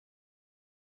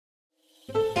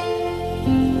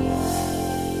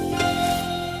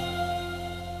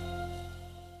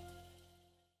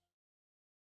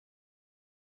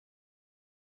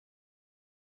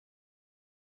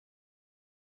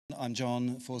I'm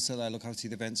John Forsyth. I look after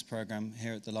the events programme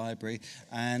here at the library,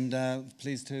 and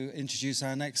pleased to introduce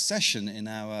our next session in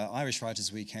our Irish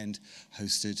Writers Weekend,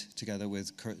 hosted together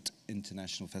with Curt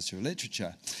International Festival of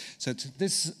Literature. So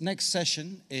this next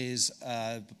session is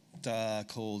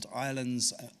called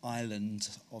Island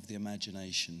of the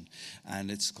Imagination,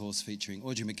 and it's of course featuring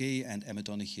Audrey Magee and Emma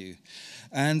Donoghue.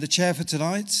 And the chair for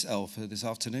tonight, for this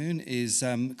afternoon, is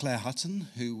Clare Hutton,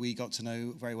 who we got to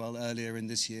know very well earlier in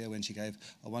this year when she gave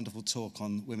a wonderful talk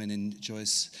on women in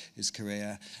Joyce's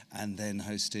career, and then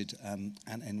hosted Anne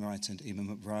Enright and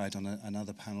Emma McBride on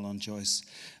another panel on Joyce,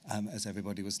 as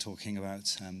everybody was talking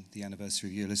about the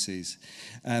anniversary of Ulysses.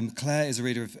 Clare is a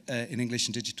reader in English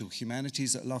and Digital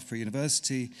Humanities at Loughborough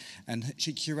University, and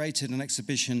she curated an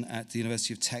exhibition at the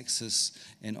University of Texas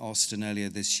in Austin earlier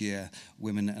this year,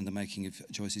 Women and the Making of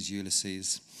Joyce's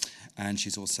Ulysses. And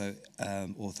she's also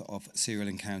author of Serial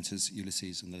Encounters,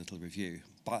 Ulysses and the Little Review.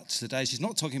 But today she's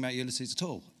not talking about Ulysses at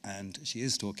all, and she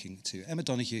is talking to Emma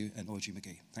Donoghue and Audrey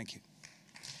Magee. Thank you.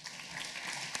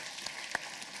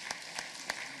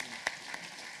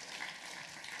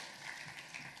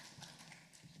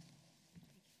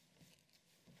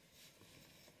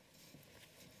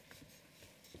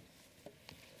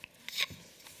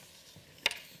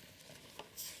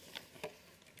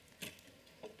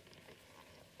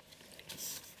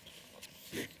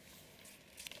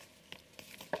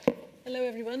 Hello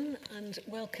everyone, and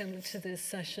welcome to this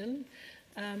session.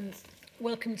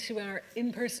 Welcome to our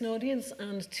in-person audience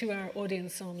and to our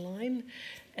audience online.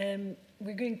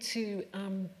 We're going to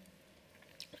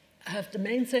have the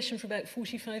main session for about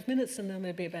 45 minutes and then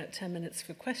maybe about 10 minutes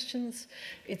for questions.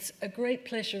 It's a great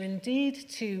pleasure indeed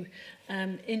to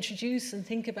introduce and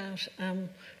think about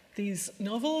these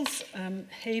novels,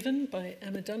 Haven by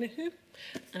Emma Donoghue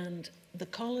and The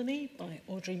Colony by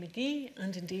Audrey Magee,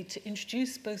 and indeed to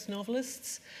introduce both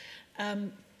novelists.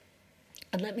 And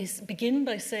let me begin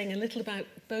by saying a little about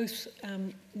both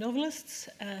novelists.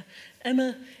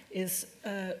 Emma is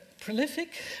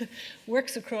prolific,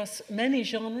 works across many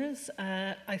genres.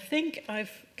 I think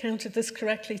I've counted this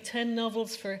correctly, 10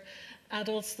 novels for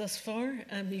adults thus far.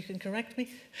 You can correct me.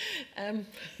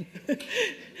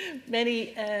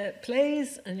 Many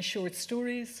plays and short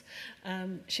stories.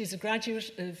 She's a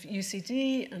graduate of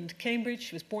UCD and Cambridge.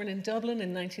 She was born in Dublin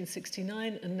in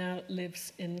 1969 and now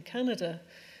lives in Canada,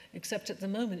 except at the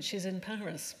moment she's in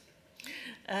Paris.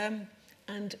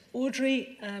 And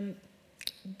Audrey,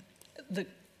 The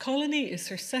Colony is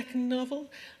her second novel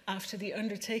after The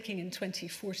Undertaking in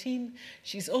 2014.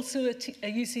 She's also a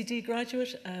UCD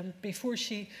graduate. Before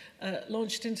she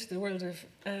launched into the world of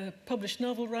published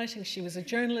novel writing, she was a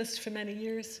journalist for many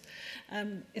years.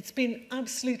 It's been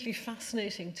absolutely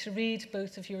fascinating to read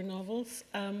both of your novels.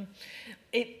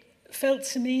 It felt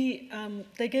to me,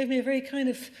 they gave me a very kind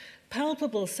of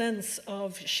palpable sense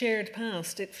of shared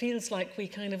past. It feels like we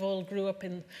kind of all grew up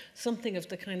in something of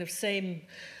the kind of same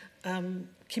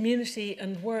community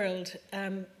and world.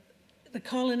 The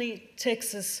Colony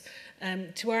takes us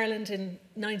to Ireland in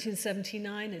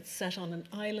 1979. It's set on an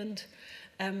island.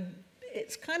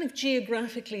 It's kind of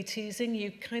geographically teasing.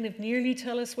 You kind of nearly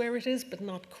tell us where it is, but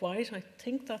not quite. I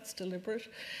think that's deliberate.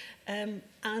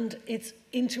 And it's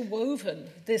interwoven,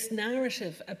 this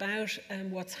narrative about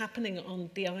what's happening on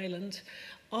the island,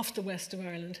 off the west of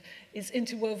Ireland, is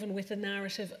interwoven with a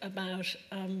narrative about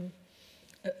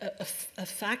a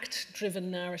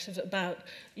fact-driven narrative about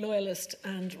loyalist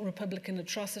and Republican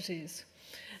atrocities.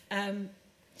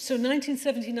 So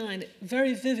 1979,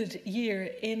 very vivid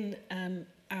year in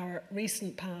our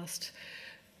recent past,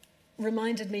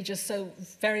 reminded me just so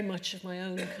very much of my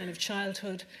own kind of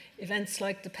childhood, events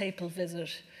like the Papal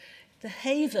visit. The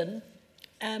Haven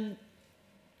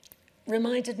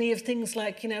reminded me of things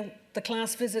like, you know, the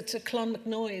class visit to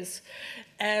Clonmacnoise,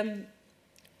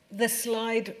 the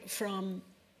slide from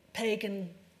pagan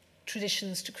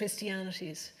traditions to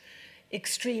Christianities,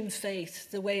 extreme faith,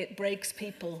 the way it breaks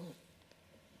people,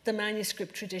 the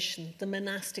manuscript tradition, the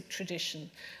monastic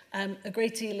tradition, a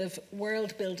great deal of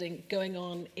world building going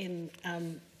on in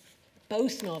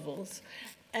both novels.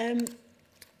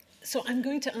 So I'm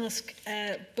going to ask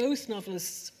both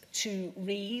novelists to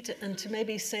read and to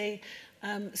maybe say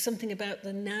something about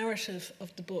the narrative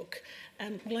of the book.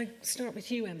 Will I start with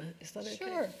you, Emma? Is that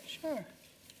okay? Sure.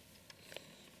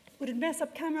 Would it mess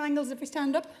up camera angles if we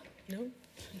stand up? No? Sure.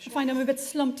 I find I'm a bit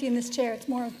slumpy in this chair. It's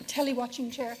more a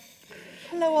tele-watching chair.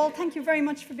 Hello all, thank you very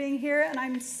much for being here, and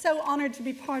I'm so honoured to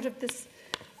be part of this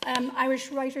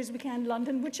Irish Writers Weekend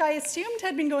London, which I assumed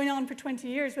had been going on for 20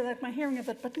 years without my hearing of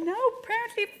it, but no,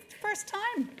 apparently first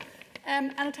time.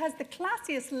 And it has the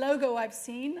classiest logo I've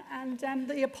seen, and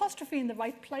the apostrophe in the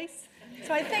right place.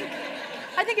 So I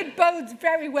think it bodes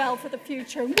very well for the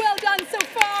future. Well done so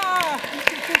far.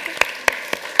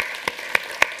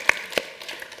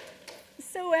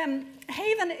 So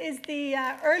Haven is the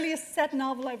earliest set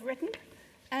novel I've written,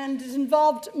 and it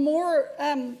involved more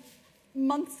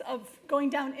months of going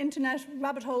down internet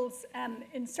rabbit holes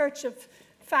in search of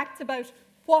facts about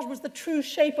what was the true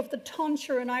shape of the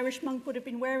tonsure an Irish monk would have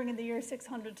been wearing in the year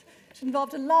 600. It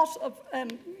involved a lot of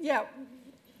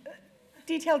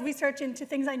detailed research into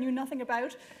things I knew nothing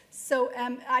about. So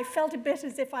I felt a bit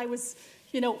as if I was,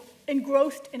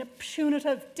 engrossed in a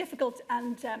punitive, difficult,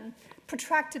 and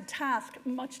protracted task,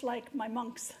 much like my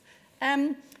monks.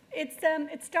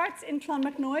 It starts in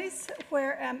Clonmacnoise,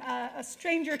 where a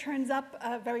stranger turns up,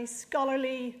 a very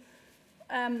scholarly,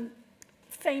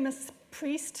 famous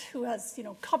priest who has,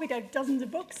 copied out dozens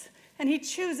of books, and he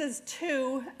chooses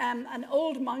two, an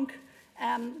old monk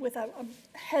with a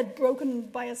head broken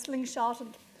by a slingshot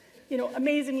and,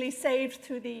 amazingly saved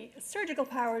through the surgical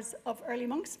powers of early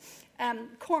monks,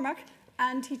 Cormac,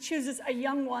 and he chooses a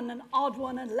young one, an odd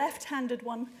one, a left-handed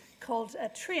one called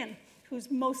Trian,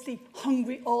 who's mostly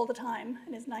hungry all the time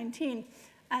and is 19.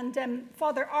 And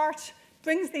Father Art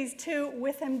brings these two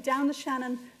with him down the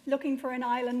Shannon, looking for an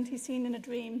island he's seen in a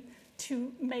dream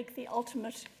to make the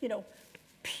ultimate,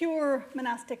 pure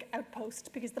monastic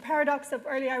outpost. Because the paradox of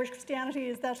early Irish Christianity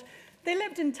is that they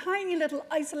lived in tiny little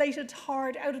isolated,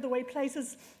 hard, out-of-the-way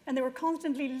places, and they were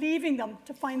constantly leaving them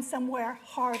to find somewhere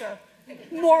harder,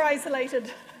 more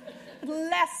isolated,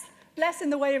 less in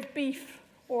the way of beef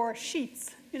or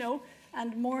sheets,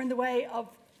 and more in the way of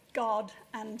God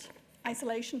and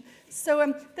isolation.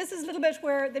 So this is a little bit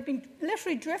where they've been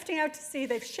literally drifting out to sea.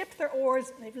 They've shipped their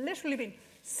oars, and they've literally been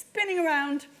spinning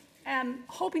around,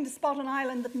 hoping to spot an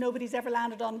island that nobody's ever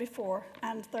landed on before,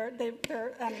 and they're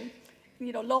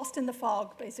lost in the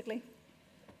fog, basically.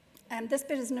 This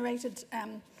bit is narrated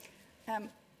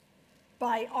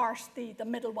by Art, the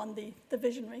middle one, the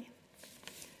visionary.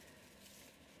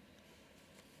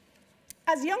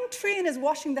 As young Trian is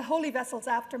washing the holy vessels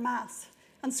after Mass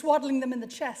and swaddling them in the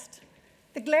chest,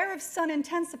 the glare of sun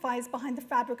intensifies behind the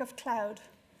fabric of cloud.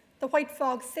 The white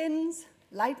fog thins,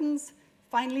 lightens,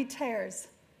 finally tears.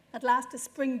 At last a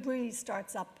spring breeze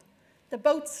starts up. The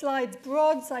boat slides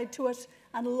broadside to it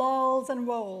and lolls and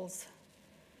rolls.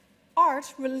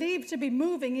 Art, relieved to be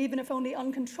moving, even if only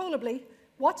uncontrollably,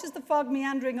 watches the fog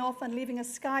meandering off and leaving a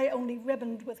sky only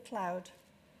ribboned with cloud.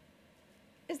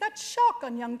 Is that shock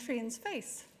on young Trian's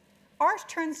face? Art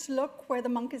turns to look where the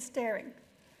monk is staring.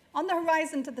 On the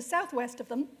horizon to the southwest of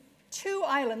them, two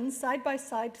islands side by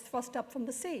side thrust up from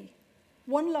the sea.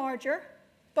 One larger,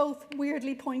 both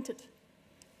weirdly pointed.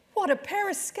 What a pair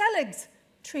of skelligs,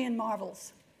 Trian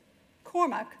marvels.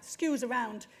 Cormac skews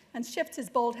around and shifts his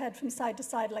bald head from side to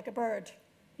side like a bird.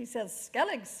 He says,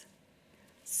 skelligs.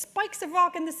 Spikes of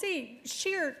rock in the sea,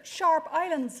 sheer, sharp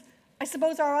islands. I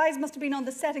suppose our eyes must have been on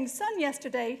the setting sun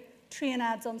yesterday, Trian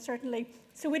adds uncertainly,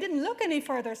 so we didn't look any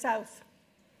further south.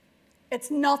 It's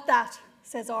not that,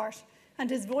 says Art, and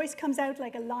his voice comes out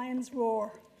like a lion's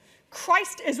roar.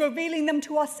 Christ is revealing them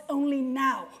to us only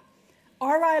now.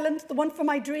 Our island, the one from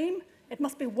my dream, it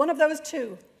must be one of those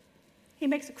two. He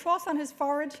makes a cross on his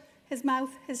forehead, his mouth,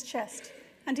 his chest,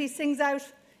 and he sings out,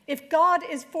 if God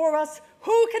is for us,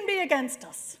 who can be against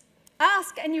us?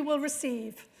 Ask and you will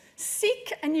receive.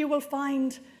 Seek and you will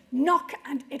find. Knock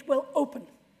and it will open.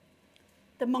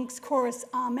 The monks chorus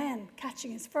amen,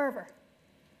 catching his fervor.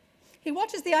 He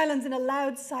watches the islands in a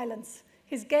loud silence.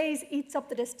 His gaze eats up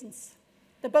the distance.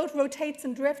 The boat rotates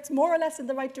and drifts more or less in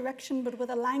the right direction, but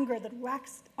with a languor that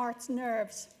racks Art's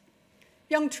nerves.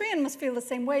 Young Trian must feel the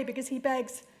same way because he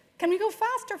begs, can we go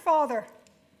faster, Father?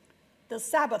 The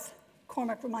Sabbath,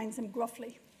 Cormac reminds him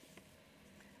gruffly.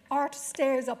 Art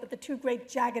stares up at the two great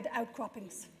jagged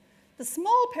outcroppings. The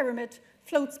small pyramid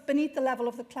floats beneath the level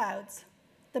of the clouds.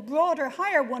 The broader,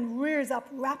 higher one rears up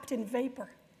wrapped in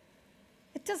vapor.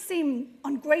 It does seem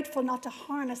ungrateful not to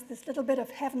harness this little bit of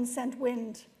heaven-sent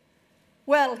wind.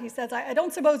 Well, he says, I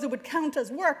don't suppose it would count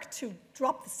as work to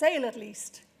drop the sail at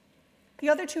least. The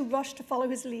other two rush to follow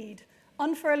his lead,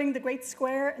 unfurling the great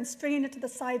square and stringing it to the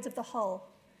sides of the hull.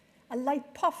 A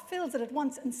light puff fills it at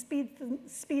once and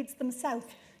speeds them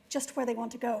south, just where they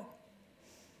want to go.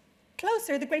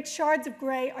 Closer, the great shards of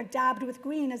grey are dabbed with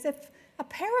green, as if a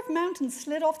pair of mountains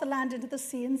slid off the land into the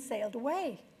sea and sailed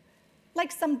away.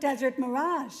 Like some desert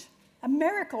mirage, a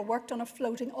miracle worked on a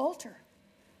floating altar.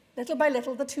 Little by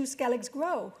little, the two skelligs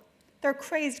grow. Their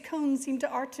crazed cones seem to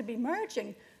Art to be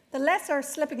merging, the lesser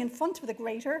slipping in front of the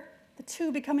greater, the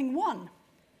two becoming one.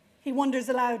 He wonders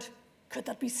aloud, could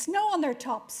that be snow on their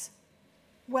tops?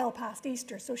 well past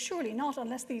Easter, so surely not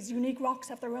unless these unique rocks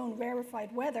have their own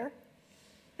rarefied weather.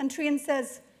 And Trian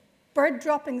says, bird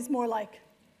droppings more like.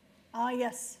 Ah,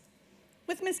 yes.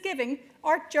 With misgiving,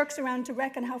 Art jerks around to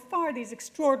reckon how far these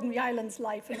extraordinary islands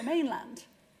lie from the mainland.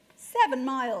 7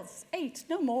 miles, 8,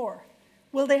 no more.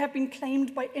 Will they have been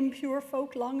claimed by impure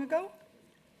folk long ago?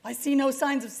 I see no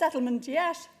signs of settlement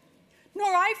yet. Nor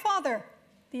I, father.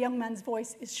 The young man's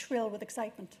voice is shrill with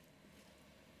excitement.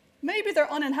 Maybe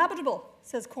they're uninhabitable,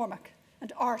 says Cormac,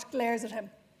 and Art glares at him.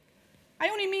 I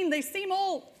only mean they seem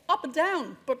all up and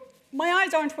down, but my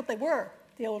eyes aren't what they were,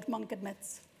 the old monk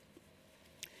admits.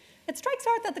 It strikes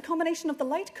Art that the combination of the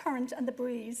light current and the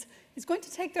breeze is going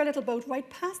to take their little boat right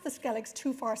past the Skelligs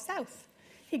too far south.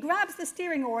 He grabs the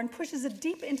steering oar and pushes it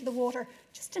deep into the water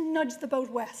just to nudge the boat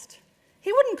west.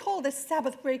 He wouldn't call this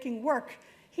Sabbath-breaking work.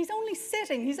 He's only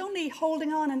sitting, he's only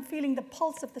holding on and feeling the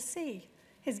pulse of the sea,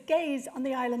 his gaze on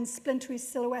the island's splintery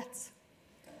silhouettes.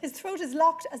 His throat is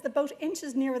locked as the boat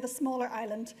inches nearer the smaller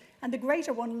island and the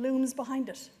greater one looms behind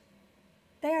it.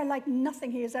 They are like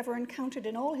nothing he has ever encountered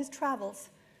in all his travels.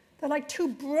 They're like 2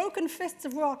 broken fists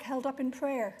of rock held up in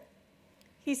prayer.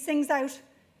 He sings out,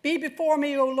 "Be before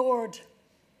me, O Lord,"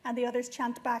 and the others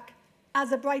chant back,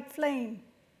 "As a bright flame."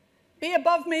 "Be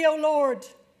above me, O Lord,"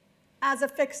 as a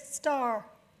fixed star.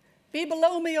 "Be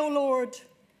below me, O Lord,"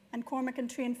 and Cormac and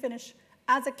Trian finish,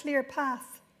 "as a clear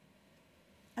path."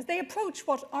 As they approach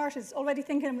what Art is already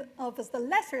thinking of as the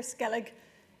lesser Skellig,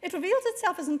 it reveals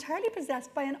itself as entirely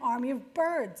possessed by an army of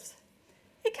birds.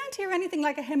 He can't hear anything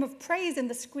like a hymn of praise in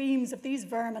the screams of these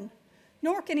vermin,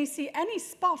 nor can he see any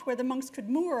spot where the monks could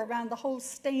moor around the whole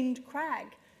stained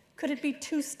crag. Could it be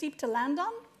too steep to land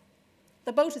on?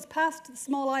 The boat is past the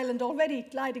small island already,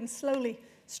 gliding slowly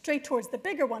straight towards the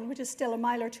bigger one, which is still a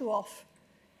mile or 2 off.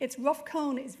 Its rough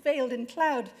cone is veiled in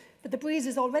cloud, but the breeze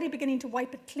is already beginning to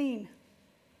wipe it clean.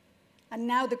 And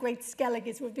now the great Skellig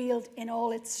is revealed in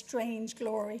all its strange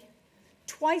glory.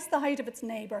 Twice the height of its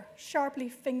neighbour, sharply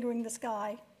fingering the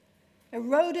sky.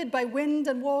 Eroded by wind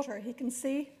and water, he can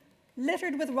see,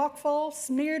 littered with rockfall,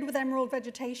 smeared with emerald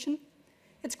vegetation.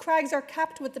 Its crags are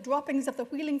capped with the droppings of the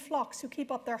wheeling flocks who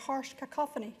keep up their harsh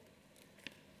cacophony.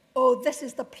 "Oh, this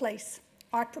is the place,"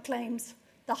 Art proclaims.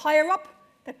 "The higher up,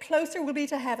 the closer we'll be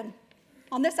to heaven.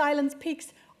 On this island's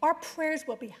peaks, our prayers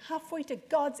will be halfway to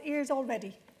God's ears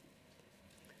already."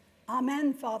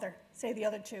 "Amen, Father," say the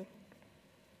other 2.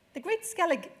 The great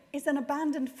Skellig is an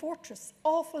abandoned fortress,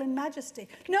 awful in majesty.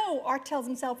 No, Art tells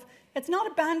himself, it's not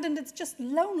abandoned, it's just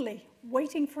lonely,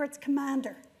 waiting for its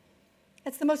commander.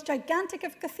 It's the most gigantic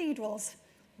of cathedrals,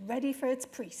 ready for its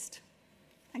priest.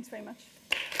 Thanks very much.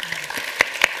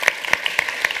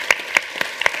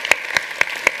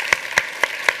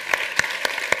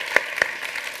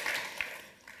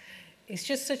 It's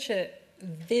just such a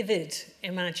vivid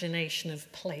imagination of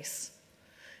place.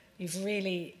 You've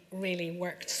really, really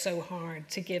worked so hard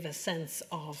to give a sense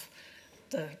of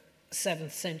the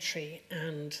 7th century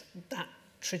and that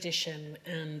tradition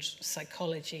and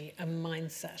psychology and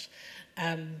mindset.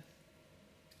 And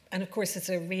of course, it's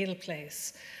a real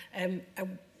place. I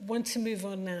want to move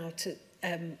on now to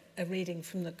a reading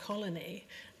from The Colony.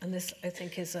 And this, I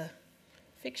think, is a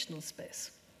fictional space.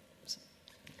 So.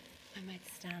 I might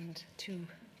stand too.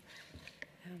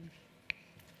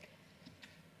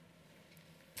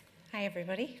 Hi,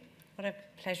 everybody. What a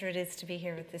pleasure it is to be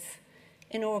here at this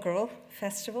inaugural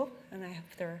festival, and I hope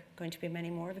there are going to be many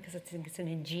more because I think it's an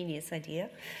ingenious idea.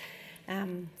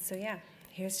 So yeah,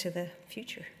 here's to the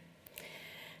future.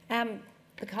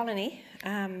 The Colony,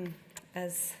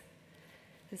 as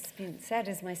has been said,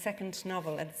 is my 2nd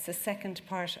novel, and it's the 2nd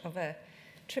part of a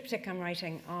triptych I'm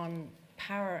writing on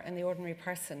power and the ordinary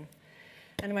person.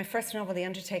 And in my 1st novel, The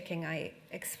Undertaking, I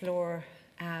explore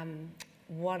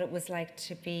what it was like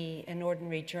to be an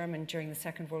ordinary German during the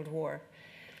Second World War.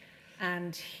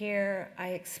 And here I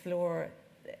explore,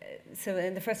 so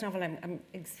in the 1st novel I'm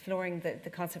exploring the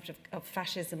concept of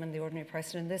fascism and the ordinary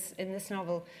person. In this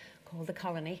novel called The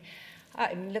Colony,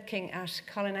 I'm looking at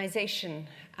colonization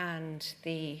and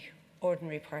the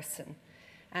ordinary person,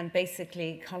 and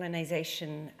basically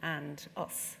colonization and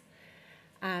us.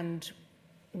 And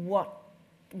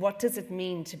what does it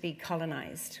mean to be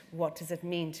colonized? What does it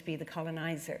mean to be the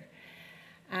colonizer?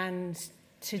 And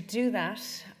to do that,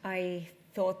 I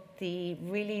thought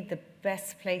really the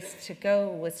best place to go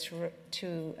was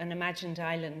to an imagined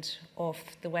island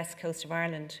off the west coast of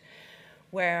Ireland,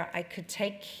 where I could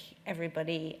take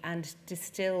everybody and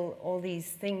distill all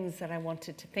these things that I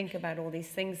wanted to think about, all these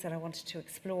things that I wanted to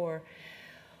explore,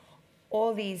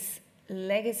 all these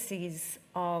legacies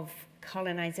of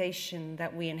colonization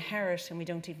that we inherit and we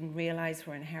don't even realize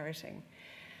we're inheriting.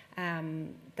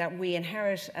 that we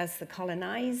inherit as the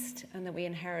colonized and that we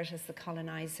inherit as the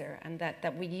colonizer, and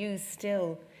that we use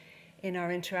still in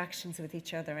our interactions with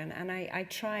each other. And I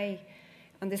try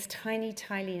on this tiny,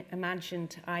 tiny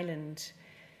imagined island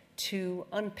to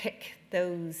unpick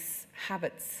those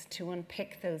habits, to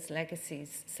unpick those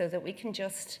legacies, so that we can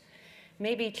just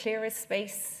maybe clear a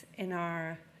space in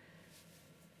our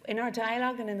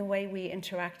dialogue and in the way we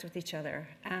interact with each other.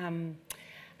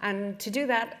 And to do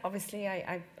that, obviously,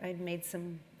 I made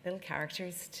some little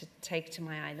characters to take to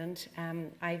my island.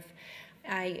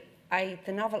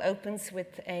 The novel opens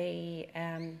with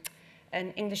an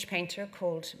English painter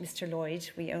called Mr. Lloyd.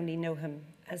 We only know him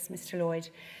as Mr. Lloyd.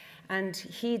 And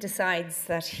he decides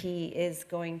that he is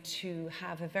going to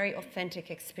have a very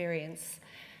authentic experience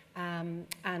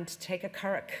and take a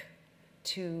currach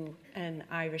to an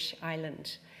Irish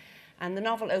island. And the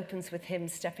novel opens with him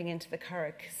stepping into the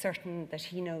currach, certain that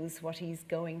he knows what he's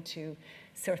going to,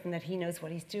 certain that he knows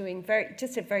what he's doing,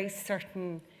 just a very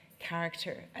certain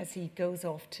character as he goes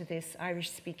off to this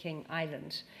Irish-speaking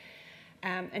island.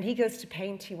 And he goes to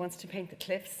paint. He wants to paint the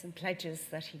cliffs and pledges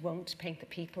that he won't paint the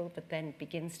people, but then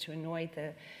begins to annoy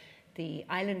the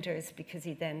islanders because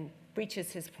he then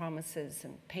breaches his promises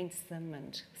and paints them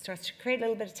and starts to create a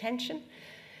little bit of tension.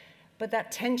 But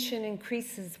that tension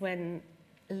increases when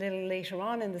a little later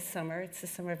on in the summer, it's the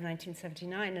summer of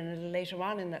 1979, and a little later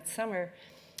on in that summer,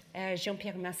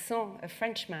 Jean-Pierre Masson, a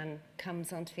Frenchman,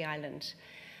 comes onto the island.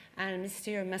 And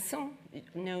Monsieur Masson,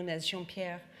 known as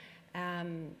Jean-Pierre,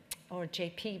 or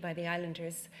JP by the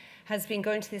islanders, has been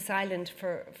going to this island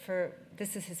for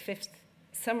this is his 5th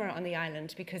summer on the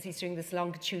island, because he's doing this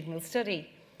longitudinal study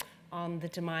on the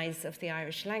demise of the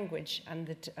Irish language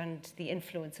and the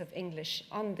influence of English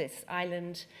on this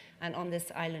island and on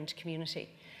this island community.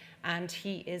 And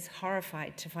he is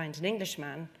horrified to find an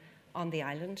Englishman on the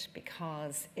island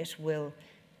because it will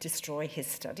destroy his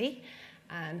study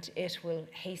and it will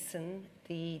hasten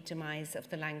the demise of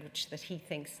the language that he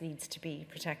thinks needs to be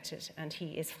protected, and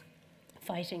he is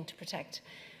fighting to protect.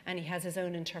 And he has his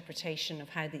own interpretation of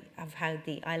how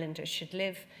the islanders should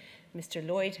live. Mr.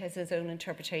 Lloyd has his own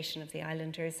interpretation of the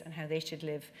islanders and how they should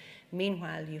live.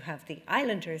 Meanwhile, you have the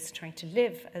islanders trying to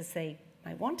live as they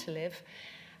might want to live.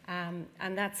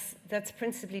 And that's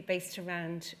principally based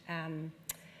around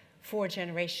 4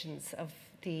 generations of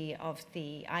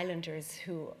the islanders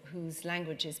whose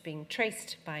language is being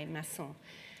traced by Masson.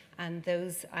 And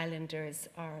those islanders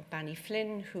are Banny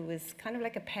Flynn, who is kind of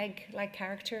like a Peg-like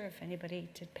character. If anybody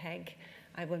did Peg,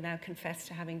 I will now confess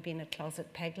to having been a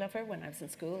closet Peg lover when I was in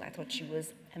school. I thought she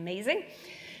was amazing.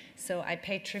 So I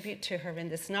paid tribute to her in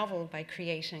this novel by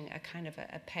creating a kind of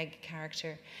a Peg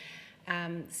character.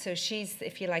 So she's,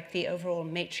 if you like, the overall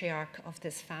matriarch of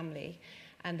this family.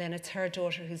 And then it's her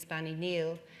daughter who's Banny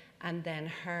Neal, and then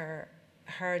her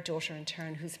daughter in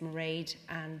turn who's Mairead.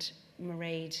 And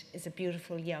Mairead is a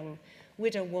beautiful young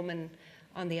widow woman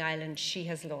on the island. She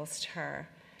has lost her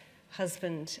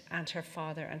husband and her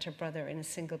father and her brother in a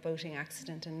single boating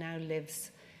accident and now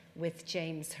lives with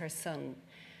James, her son.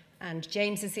 And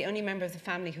James is the only member of the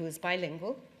family who is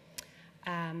bilingual.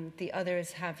 The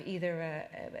others have either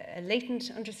a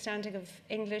latent understanding of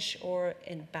English or,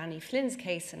 in Banny Flynn's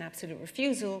case, an absolute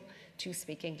refusal to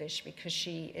speak English because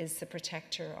she is the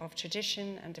protector of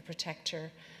tradition and the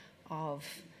protector of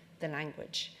the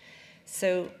language.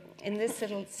 So in this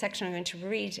little section I'm going to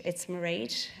read, it's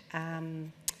Mairead,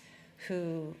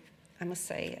 who, I must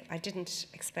say, I didn't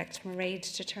expect Mairead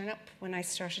to turn up when I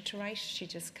started to write. She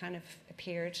just kind of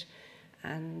appeared,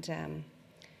 and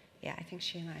yeah, I think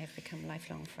she and I have become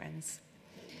lifelong friends.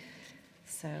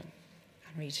 So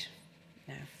I'll read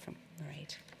now from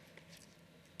Mairead.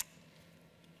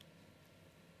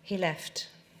 He left.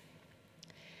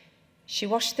 She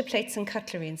washed the plates and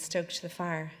cutlery and stoked the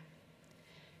fire.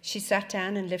 She sat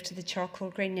down and lifted the charcoal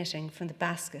grey knitting from the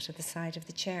basket at the side of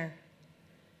the chair.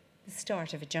 The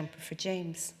start of a jumper for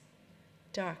James,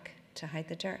 dark to hide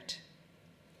the dirt.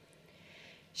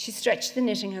 She stretched the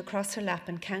knitting across her lap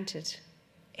and counted.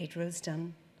 8 rows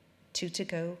done, 2 to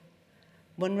go,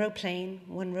 1 row plain,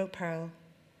 1 row purl.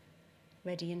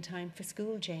 Ready in time for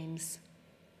school, James,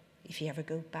 if you ever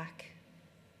go back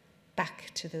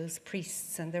to those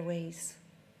priests and their ways.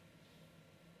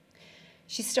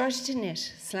 She started to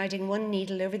knit, sliding one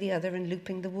needle over the other and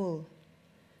looping the wool.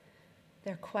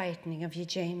 They're quietening of you,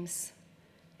 James.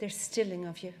 They're stilling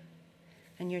of you,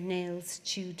 and your nails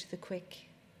chewed to the quick.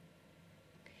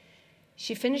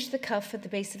 She finished the cuff at the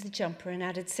base of the jumper and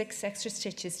added 6 extra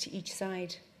stitches to each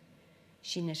side.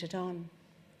 She knitted on,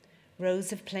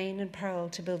 rows of plain and purl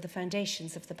to build the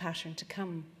foundations of the pattern to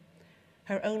come.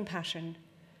 Her own pattern,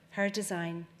 her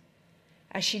design.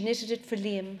 As she knitted it for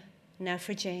Liam, now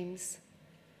for James,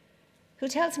 who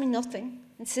tells me nothing,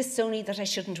 insists only that I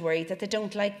shouldn't worry, that they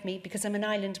don't like me because I'm an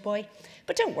island boy.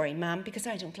 But don't worry, ma'am, because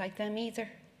I don't like them either.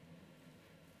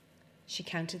 She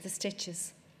counted the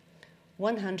stitches.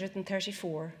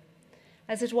 134.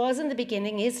 As it was in the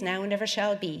beginning, is now, and never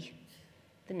shall be.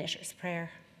 The knitter's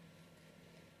prayer.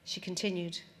 She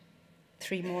continued.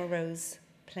 3 more rows.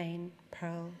 Plain,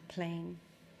 purl, plain.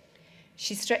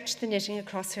 She stretched the knitting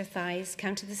across her thighs,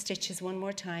 counted the stitches 1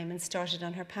 more time, and started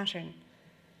on her pattern.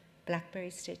 Blackberry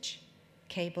stitch,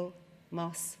 cable,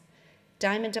 moss,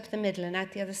 diamond up the middle and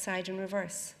out the other side in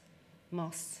reverse.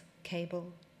 Moss,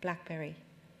 cable, blackberry.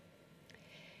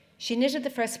 She knitted the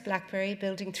first blackberry,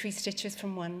 building 3 stitches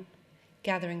from 1,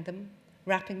 gathering them,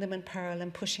 wrapping them in purl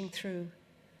and pushing through,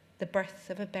 the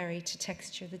birth of a berry to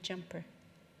texture the jumper.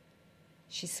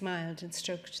 She smiled and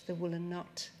stroked the woolen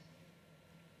knot.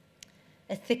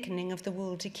 A thickening of the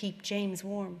wool to keep James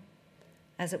warm,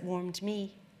 as it warmed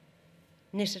me,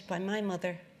 knitted by my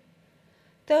mother,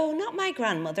 though not my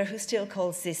grandmother, who still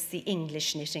calls this the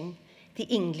English knitting, the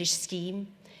English scheme,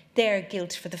 their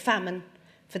guilt for the famine,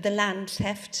 for the land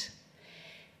theft.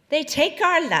 They take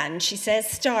our land, she says,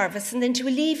 starve us, and then to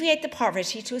alleviate the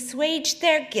poverty, to assuage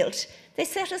their guilt, they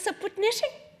set us up with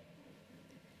knitting.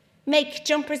 Make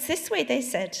jumpers this way, they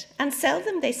said, and sell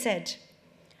them, they said.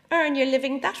 Earn your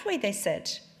living that way, they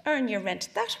said. Earn your rent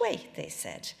that way, they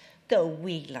said. Though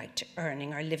we liked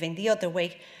earning our living the other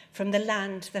way, from the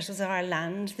land that was our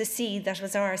land, the sea that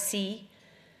was our sea.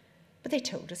 But they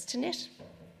told us to knit.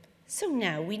 So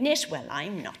now we knit. Well,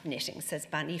 I'm not knitting, says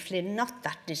Banny Flynn, not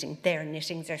that knitting. Their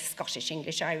knittings are Scottish,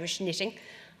 English, Irish knitting.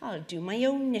 I'll do my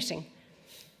own knitting.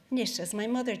 Knit as my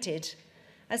mother did,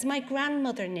 as my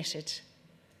grandmother knitted.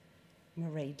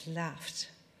 Mairead laughed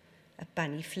at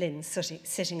Banny Flynn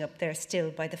sitting up there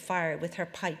still by the fire with her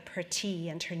pipe, her tea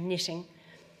and her knitting,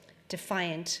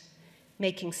 defiant,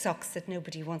 making socks that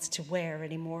nobody wants to wear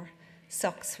anymore,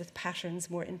 socks with patterns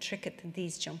more intricate than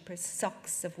these jumpers,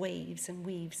 socks of waves and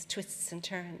weaves, twists and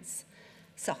turns,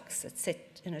 socks that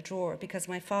sit in a drawer because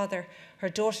my father, her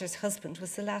daughter's husband,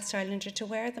 was the last islander to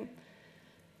wear them.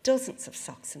 Dozens of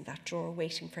socks in that drawer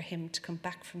waiting for him to come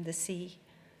back from the sea.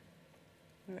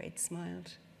 Mairead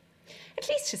smiled. At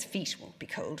least his feet won't be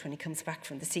cold when he comes back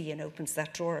from the sea and opens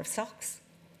that drawer of socks.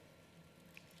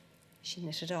 She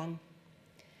knitted on.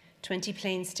 20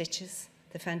 plain stitches,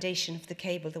 the foundation of the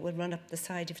cable that would run up the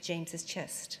side of James's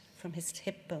chest, from his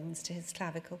hip bones to his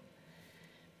clavicle.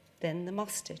 Then the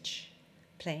moss stitch,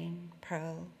 plain,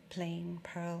 purl,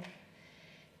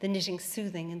 the knitting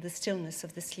soothing in the stillness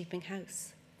of the sleeping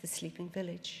house, the sleeping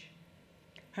village.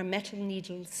 Her metal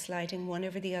needles sliding one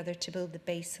over the other to build the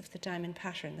base of the diamond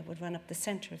pattern that would run up the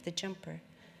centre of the jumper,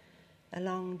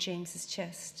 along James's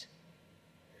chest.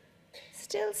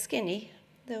 Still skinny,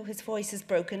 though his voice is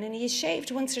broken, and he is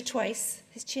shaved once or twice,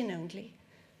 his chin only.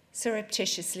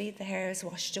 Surreptitiously, the hair is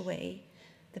washed away,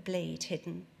 the blade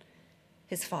hidden.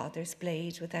 His father's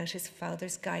blade without his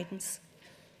father's guidance,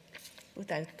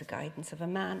 without the guidance of a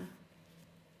man.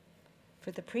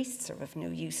 For the priests are of no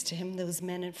use to him, those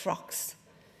men in frocks,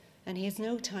 and he has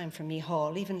no time for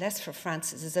Micheál, even less for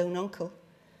Francis, his own uncle.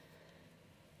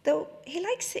 Though he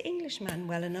likes the Englishman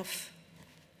well enough.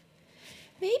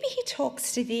 Maybe he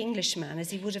talks to the Englishman as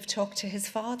he would have talked to his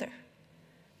father,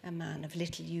 a man of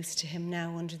little use to him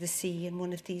now under the sea in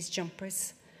one of these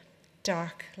jumpers,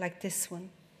 dark like this one,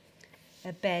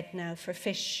 a bed now for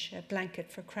fish, a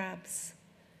blanket for crabs,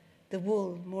 the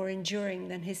wool more enduring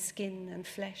than his skin and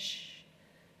flesh,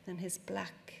 than his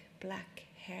black, black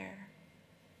hair.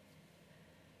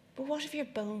 But what of your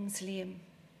bones, Liam?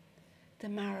 The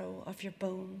marrow of your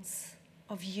bones,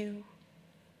 of you?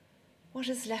 What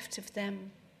is left of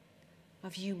them,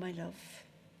 of you, my love,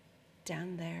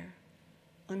 down there,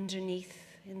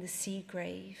 underneath in the sea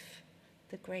grave,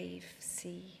 the grave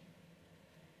sea?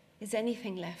 Is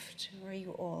anything left, or are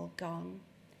you all gone,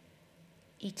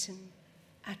 eaten,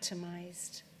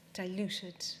 atomized,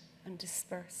 diluted and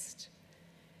dispersed,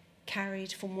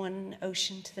 carried from one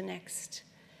ocean to the next,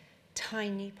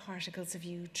 tiny particles of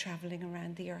you traveling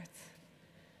around the earth?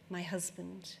 My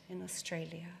husband in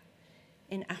Australia,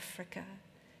 in Africa,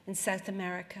 in South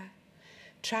America,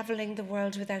 traveling the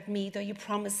world without me, though you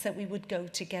promised that we would go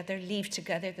together, leave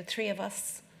together, the 3 of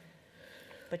us.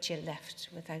 But you left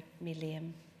without me,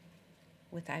 Liam,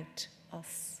 without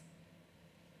us.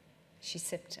 She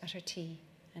sipped at her tea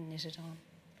and knitted on.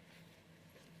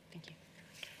 Thank you.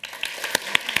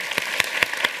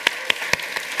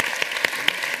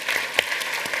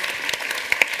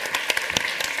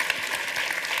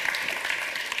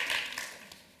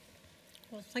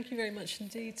 Well, thank you very much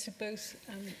indeed to both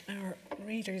our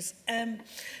readers.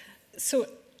 So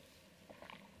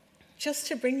just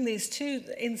to bring these two,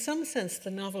 in some sense,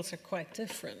 the novels are quite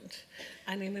different.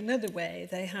 And in another way,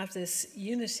 they have this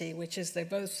unity, which is they're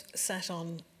both set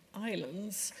on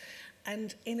islands.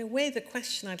 And in a way, the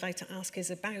question I'd like to ask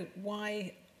is about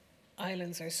why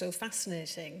islands are so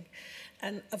fascinating.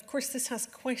 And of course, this has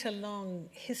quite a long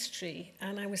history.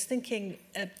 And I was thinking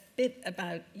a bit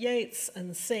about Yeats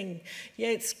and Synge.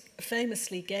 Yeats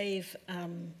famously gave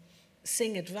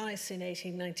Synge advice in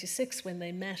 1896 when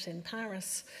they met in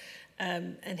Paris.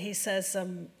 And he said,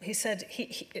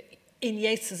 in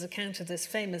Yeats's account of this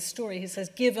famous story, he says,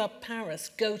 "Give up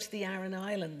Paris, go to the Aran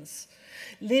Islands,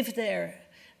 live there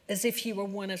as if you were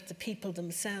one of the people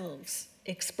themselves,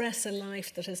 express a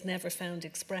life that has never found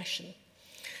expression."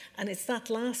 And it's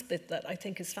that last bit that I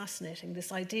think is fascinating,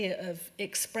 this idea of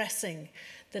expressing,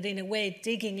 that in a way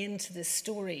digging into the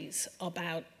stories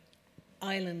about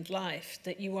island life,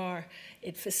 that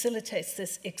it facilitates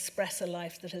this express a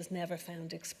life that has never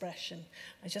found expression.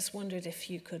 I just wondered if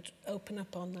you could open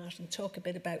up on that and talk a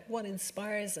bit about what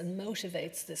inspires and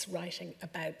motivates this writing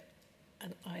about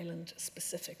an island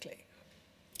specifically.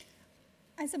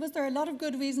 I suppose there are a lot of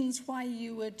good reasons why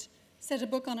you would set a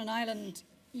book on an island,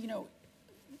 you know,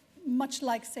 much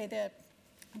like, say,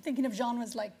 I'm thinking of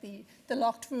genres like the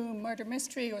locked room murder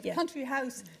mystery or the country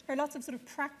house. There are lots of sort of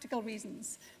practical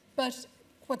reasons. But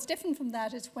what's different from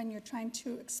that is when you're trying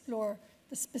to explore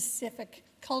the specific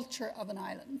culture of an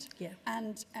island. Yeah.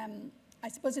 And I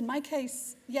suppose in my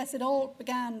case, yes, it all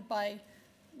began by,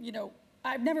 you know,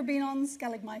 I've never been on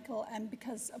Skellig Michael, and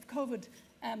because of COVID,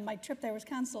 my trip there was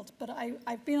cancelled. But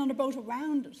I've been on a boat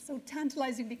around it, so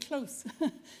tantalisingly close.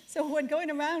 So when going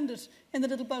around it in the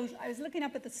little boat, I was looking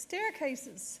up at the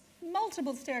staircases,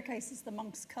 multiple staircases the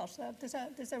monks cut.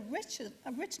 There's a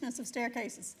richness of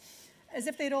staircases, as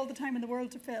if they had all the time in the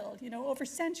world to fill. You know, over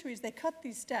centuries, they cut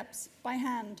these steps by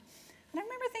hand. And I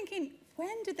remember thinking,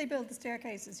 when did they build the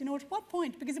staircases? You know, at what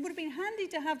point? Because it would have been handy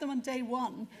to have them on day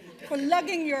one for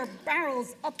lugging your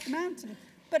barrels up the mountain.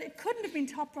 But it couldn't have been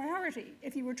top priority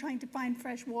if you were trying to find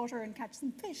fresh water and catch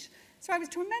some fish. So I was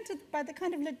tormented by the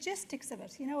kind of logistics of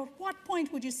it. You know, at what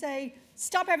point would you say,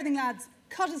 stop everything, lads,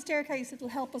 cut a staircase, it'll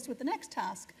help us with the next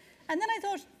task? And then I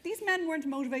thought, these men weren't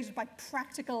motivated by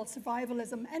practical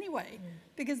survivalism anyway,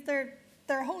 because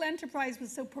their whole enterprise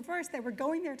was so perverse. They were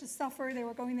going there to suffer, they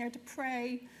were going there to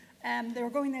pray, they were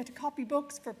going there to copy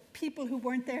books for people who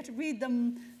weren't there to read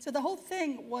them. So the whole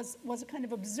thing was a kind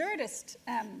of absurdist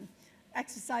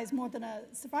exercise more than a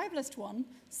survivalist one.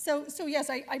 So yes,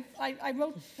 I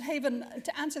wrote Haven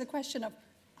to answer the question of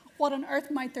what on earth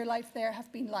might their life there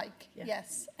have been like? Yeah.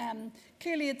 Yes.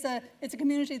 Clearly it's a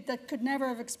community that could never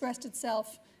have expressed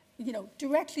itself, you know,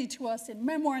 directly to us in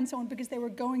memoir and so on, because they were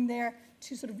going there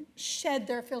to sort of shed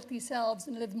their filthy selves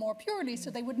and live more purely.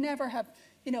 So they would never have,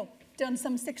 you know, done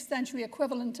some 6th century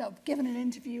equivalent of given an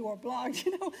interview or blog,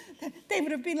 you know. They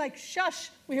would have been like, shush,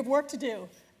 we have work to do.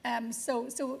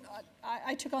 So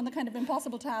I took on the kind of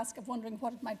impossible task of wondering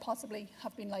what it might possibly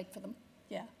have been like for them.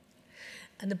 Yeah.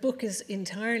 And the book is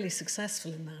entirely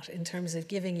successful in that, in terms of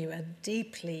giving you a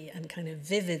deeply and kind of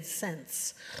vivid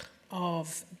sense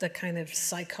of the kind of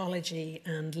psychology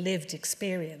and lived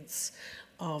experience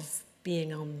of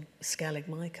being on Skellig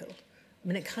Michael. I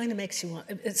mean, it kind of makes you want,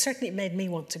 it certainly made me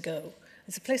want to go.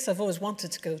 It's a place I've always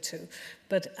wanted to go to.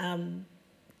 But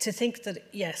to think that,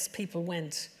 yes, people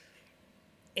went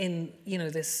in, you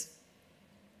know, this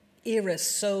era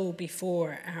so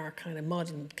before our kind of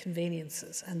modern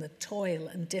conveniences and the toil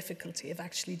and difficulty of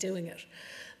actually doing it.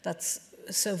 That's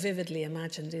so vividly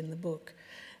imagined in the book.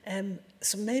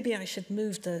 So maybe I should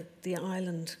move the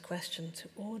island question to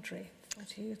Audrey.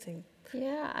 What do you think?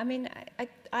 Yeah, I mean,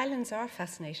 islands are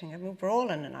fascinating. I mean, we're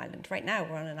all on an island. Right now,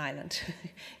 we're on an island,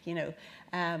 you know.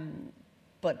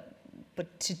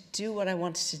 But to do what I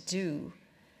wanted to do,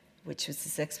 which was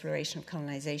this exploration of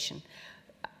colonization,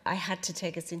 I had to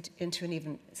take us into an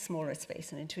even smaller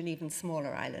space and into an even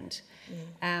smaller island,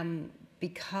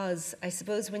 because I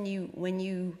suppose when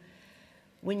you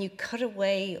cut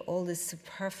away all the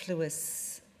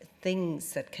superfluous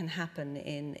things that can happen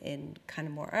in kind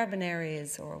of more urban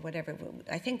areas or whatever,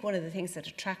 I think one of the things that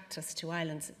attract us to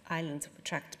islands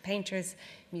attract painters,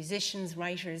 musicians,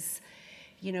 writers.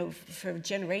 You know, for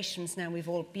generations now, we've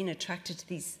all been attracted to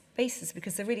these spaces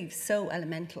because they're really so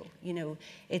elemental. You know,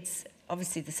 it's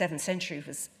obviously the 7th century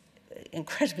was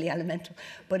incredibly elemental,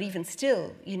 but even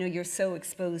still, you know, you're so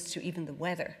exposed to even the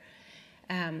weather.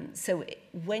 So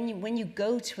when you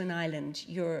go to an island,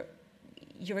 you're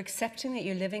accepting that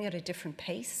you're living at a different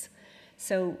pace.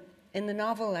 So in the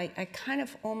novel, I kind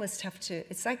of almost have to,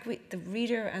 it's like the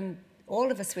reader and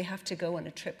all of us, we have to go on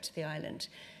a trip to the island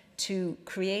to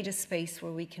create a space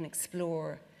where we can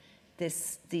explore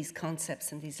these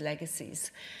concepts and these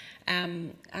legacies.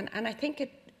 And I think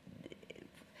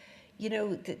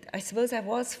I suppose I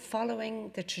was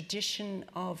following the tradition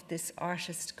of this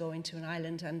artist going to an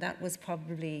island, and that was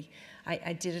probably,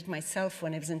 I did it myself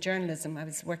when I was in journalism. I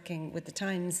was working with the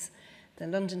Times, the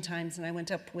London Times, and I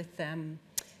went up with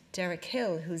Derek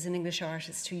Hill, who's an English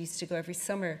artist who used to go every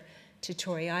summer to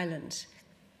Tory Island.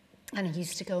 And he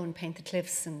used to go and paint the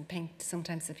cliffs and paint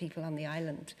sometimes the people on the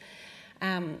island.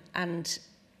 And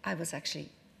I was actually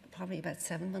probably about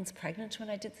 7 months pregnant when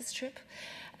I did this trip.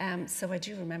 So I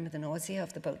do remember the nausea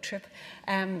of the boat trip.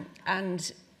 I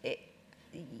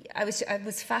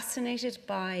was fascinated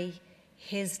by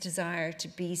his desire to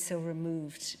be so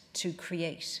removed, to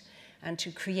create, and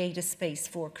to create a space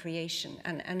for creation.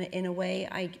 And in a way,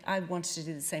 I wanted to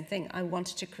do the same thing. I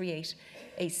wanted to create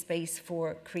a space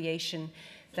for creation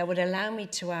that would allow me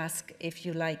to ask, if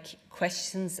you like,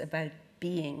 questions about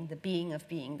being, the being of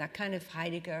being, that kind of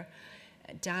Heidegger,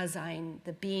 Dasein,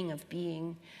 the being of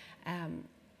being.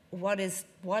 What is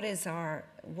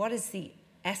the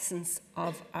essence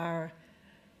of our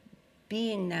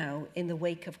being now in the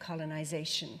wake of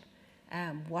colonization?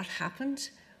 What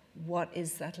happened? What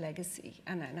is that legacy?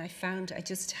 And I found I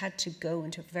just had to go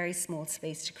into a very small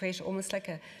space to create almost like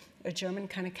a German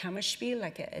kind of Kammerspiel,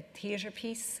 like a theatre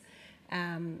piece,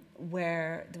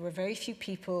 where there were very few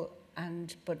people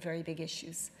but very big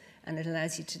issues. And it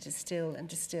allows you to distill and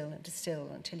distill and distill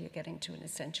until you're getting to an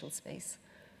essential space.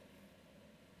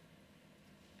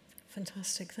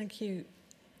 Fantastic, thank you.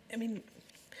 I mean,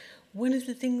 one of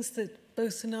the things that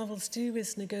both the novels do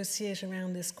is negotiate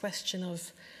around this question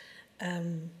of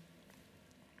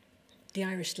the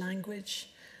Irish language.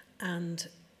 And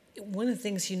one of the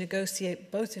things you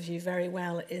negotiate, both of you, very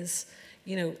well is,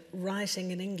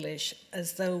 writing in English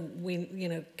as though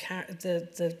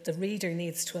the reader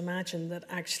needs to imagine that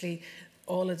actually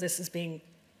all of this is being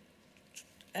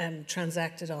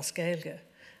transacted as Gaeilge.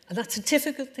 And that's a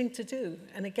difficult thing to do.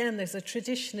 And again, there's a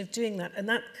tradition of doing that. And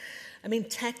that,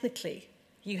 technically,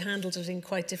 you handled it in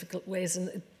quite difficult ways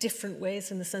and different ways,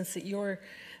 in the sense that your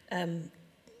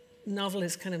novel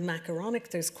is kind of macaronic.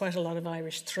 There's quite a lot of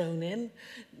Irish thrown in.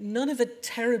 None of it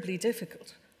terribly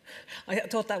difficult. I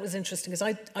thought that was interesting,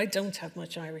 because I don't have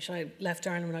much Irish. I left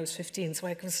Ireland when I was 15, so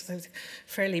I was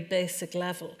fairly basic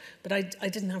level. But I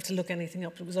didn't have to look anything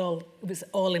up. It was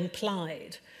all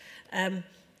implied. I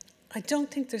don't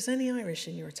think there's any Irish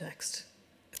in your text.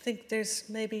 I think there's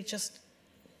maybe just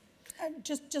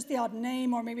the odd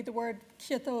name, or maybe the word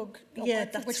Ciotog,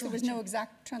 which there was no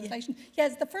exact translation. Yeah,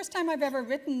 it's the first time I've ever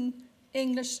written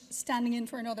English standing in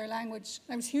for another language.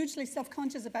 I was hugely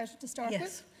self-conscious about it to start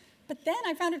with. But then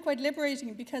I found it quite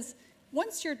liberating, because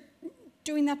once you're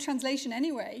doing that translation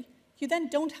anyway, you then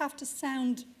don't have to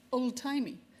sound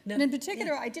old-timey. No. And in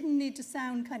particular, I didn't need to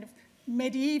sound kind of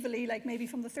medievally, like maybe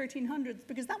from the 1300s,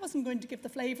 because that wasn't going to give the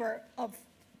flavour of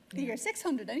the year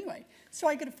 600 anyway. So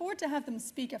I could afford to have them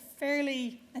speak a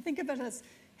fairly, I think of it as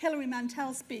Hilary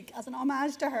Mantel speak, as an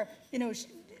homage to her.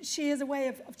 She has a way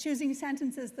of choosing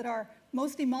sentences that are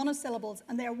mostly monosyllables,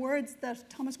 and they are words that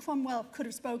Thomas Cromwell could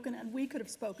have spoken and we could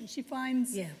have spoken. She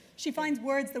finds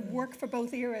words that work for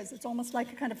both eras. It's almost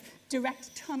like a kind of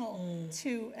direct tunnel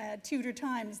to Tudor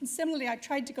times. And similarly, I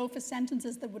tried to go for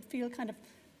sentences that would feel kind of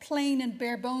plain and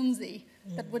bare bonesy,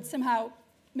 that would somehow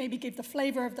maybe give the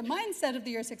flavour of the mindset of the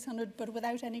year 600, but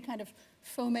without any kind of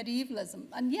faux medievalism.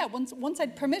 And yeah, once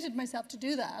I'd permitted myself to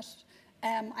do that,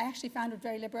 I actually found it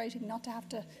very liberating not to have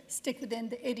to stick within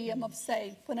the idiom of,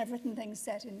 say, when I've written things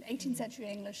set in 18th century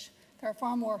English. There are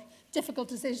far more difficult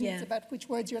decisions about which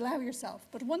words you allow yourself.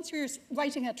 But once you're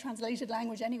writing a translated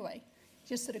language anyway, you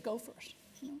just sort of go for it.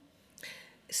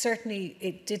 Certainly,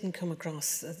 it didn't come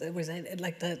across. There was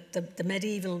like the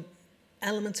medieval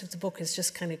element of the book is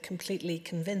just kind of completely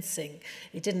convincing.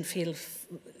 It didn't feel,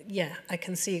 I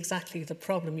can see exactly the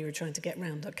problem you were trying to get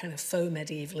around, that kind of faux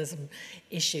medievalism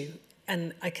issue.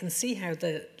 And I can see how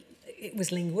it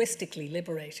was linguistically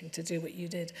liberating to do what you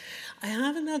did. I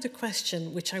have another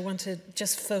question, which I want to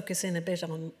just focus in a bit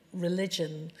on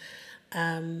religion.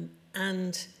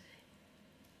 And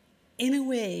in a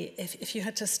way, if you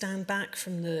had to stand back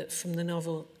from the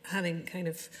novel, having kind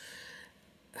of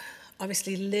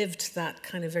obviously lived that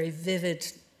kind of very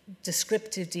vivid,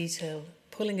 descriptive detail,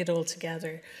 pulling it all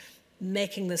together,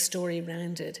 making the story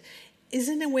rounded, is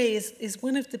in a way is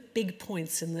one of the big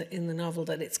points in the novel,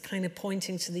 that it's kind of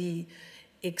pointing to the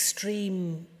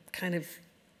extreme kind of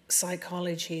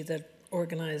psychology that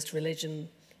organized religion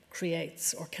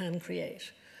creates or can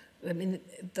create. I mean,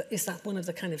 is that one of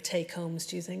the kind of take-homes,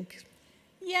 do you think?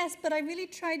 Yes, but I really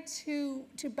tried to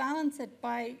balance it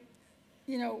by,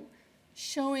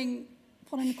 showing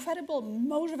what an incredible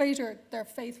motivator their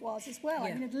faith was as well.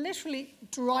 Yeah. I mean, it literally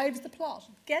drives the plot.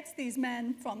 It gets these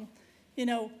men from, you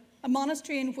know, a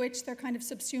monastery in which they're kind of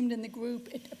subsumed in the group.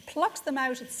 It plucks them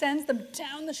out. It sends them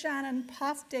down the Shannon,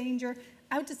 past danger,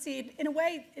 out to sea. In a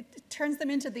way, it turns them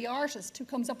into the artist who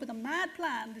comes up with a mad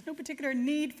plan. There's no particular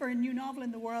need for a new novel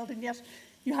in the world, and yet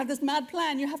you have this mad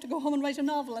plan. You have to go home and write a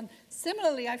novel. And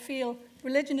similarly, I feel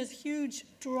religion is a huge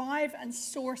drive and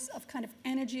source of kind of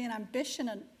energy and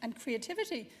ambition and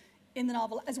creativity in the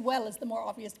novel, as well as the more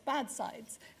obvious bad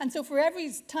sides. And so for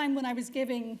every time when I was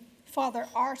giving Father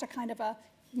Art a kind of a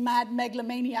mad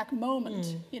megalomaniac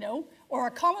moment, you know, or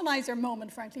a colonizer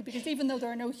moment, frankly, because even though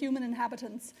there are no human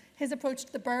inhabitants, his approach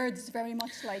to the birds is very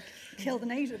much like kill the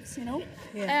natives, you know.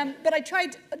 Yeah. But I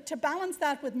tried to balance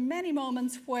that with many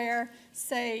moments where,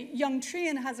 say, young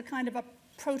Trian has a kind of a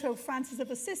proto-Francis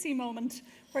of Assisi moment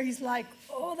where he's like,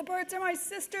 oh, the birds are my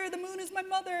sister, the moon is my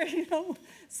mother, you know.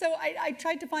 So I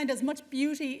tried to find as much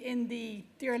beauty in the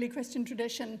early Christian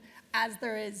tradition as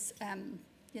there is,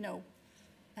 you know,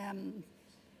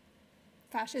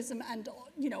 fascism and,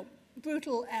 you know,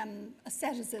 brutal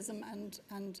asceticism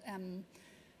and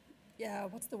yeah,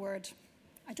 what's the word?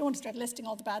 I don't want to start listing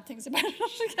all the bad things about it.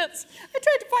 I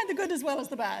tried to find the good as well as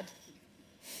the bad.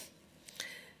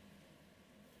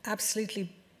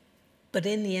 Absolutely. But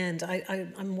in the end,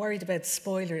 I'm worried about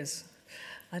spoilers.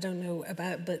 I don't know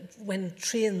about, but when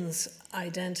Trian's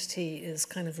identity is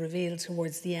kind of revealed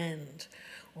towards the end,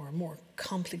 or a more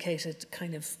complicated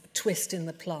kind of twist in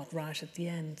the plot right at the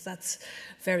end, that's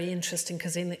very interesting,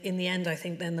 because in the end, I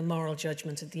think then the moral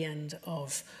judgment at the end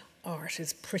of Art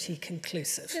is pretty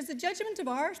conclusive. There's a judgment of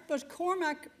Art, but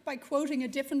Cormac, by quoting a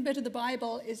different bit of the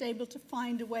Bible, is able to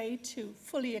find a way to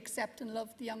fully accept and love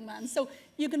the young man. So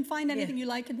you can find anything you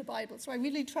like in the Bible. So I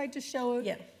really tried to show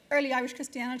early Irish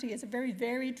Christianity is a very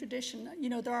varied tradition. You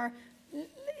know, there are,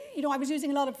 you know, I was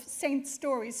using a lot of saint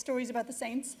stories about the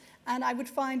saints, and I would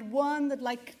find one that,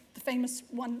 like the famous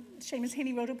one, Seamus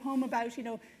Heaney wrote a poem about, you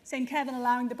know, St. Kevin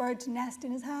allowing the bird to nest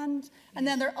in his hand. And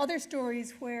then there are other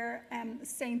stories where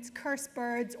saints curse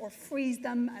birds or freeze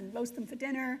them and roast them for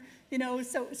dinner, you know,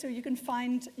 so you can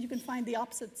find the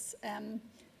opposites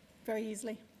very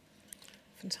easily.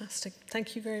 Fantastic.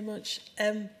 Thank you very much.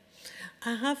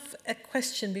 I have a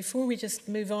question before we just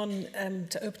move on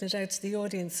to open it out to the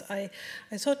audience. I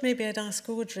thought maybe I'd ask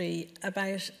Audrey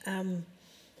about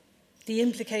the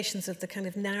implications of the kind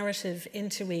of narrative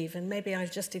interweave, and maybe I'll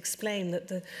just explain that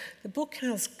the book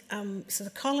has, so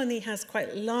the colony has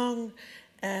quite long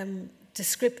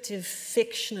descriptive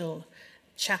fictional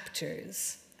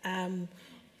chapters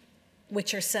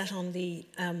which are set on the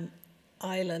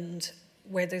island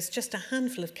where there's just a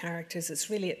handful of characters. It's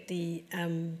really at the,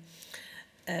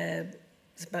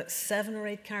 it's about 7 or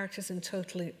 8 characters in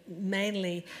total,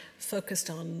 mainly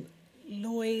focused on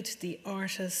Lloyd, the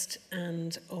artist,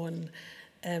 and on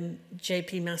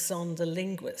J.P. Masson, the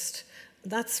linguist.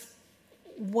 That's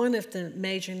one of the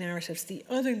major narratives. The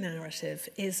other narrative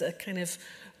is a kind of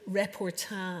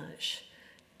reportage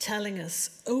telling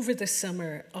us over the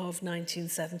summer of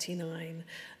 1979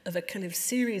 of a kind of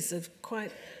series of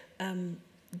quite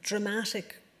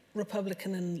dramatic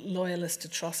Republican and loyalist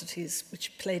atrocities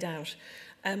which played out.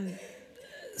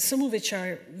 Some of which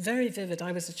are very vivid.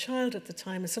 I was a child at the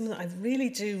time, and some of them, I really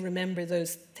do remember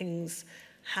those things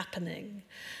happening.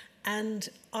 And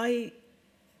I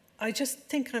just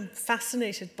think I'm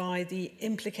fascinated by the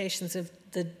implications of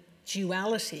the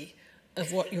duality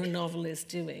of what your novel is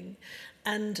doing,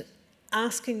 and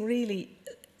asking really,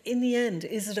 in the end,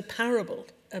 is it a parable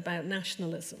about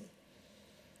nationalism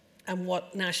and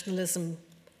what nationalism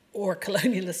or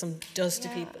colonialism does to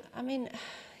people? I mean,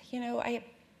 you know, I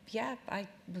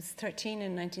was 13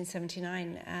 in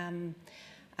 1979,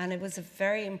 and it was a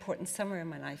very important summer in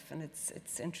my life, and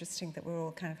it's interesting that we're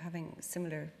all kind of having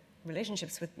similar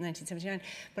relationships with 1979.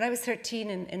 But I was 13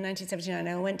 in 1979.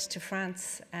 I went to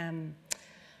France on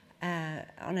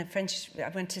a French. I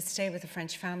went to stay with a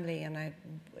French family, and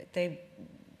it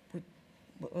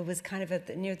was kind of at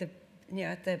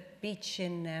the beach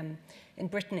in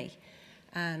Brittany.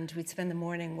 And we'd spend the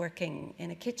morning working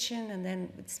in a kitchen, and then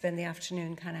we'd spend the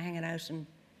afternoon kind of hanging out on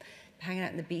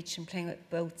the beach and playing with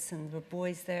boats, and there were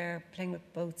boys there playing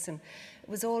with boats, and it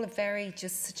was all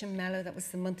just such a mellow. That was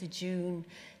the month of June.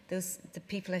 The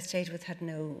people I stayed with had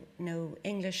no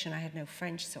English, and I had no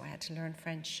French, so I had to learn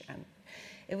French, and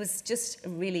it was just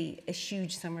really a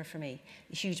huge summer for me,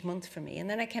 a huge month for me. And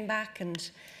then I came back,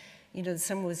 and you know, the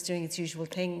summer was doing its usual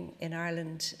thing in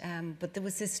Ireland, but there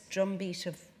was this drumbeat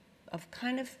of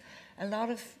kind of a lot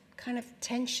of kind of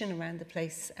tension around the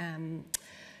place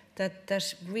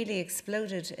that really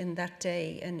exploded in that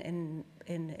day in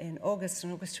in August,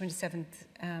 on August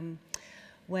 27th,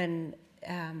 when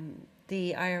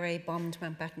the IRA bombed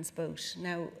Mountbatten's boat.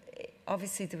 Now,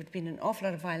 obviously there had been an awful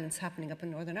lot of violence happening up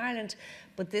in Northern Ireland,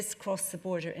 but this crossed the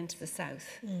border into the south.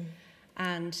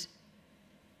 And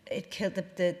it killed,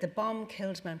 the bomb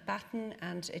killed Mountbatten,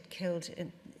 and it killed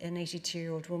an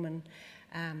 82-year-old woman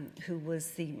who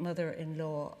was the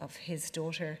mother-in-law of his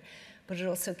daughter. But it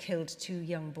also killed 2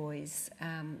 young boys,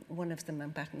 one of them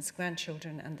Mountbatten's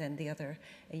grandchildren, and then the other,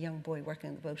 a young boy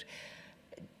working on the boat.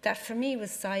 That for me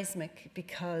was seismic,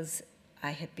 because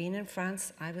I had been in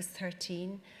France, I was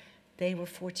 13, they were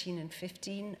 14 and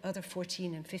 15, other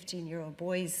 14 and 15-year-old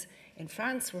boys in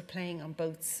France were playing on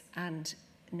boats, and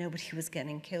nobody was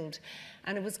getting killed.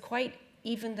 And it was quite,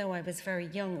 even though I was very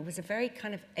young, it was a very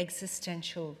kind of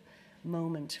existential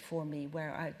moment for me,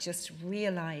 where I just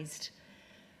realized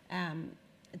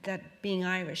that being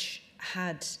Irish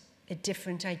had a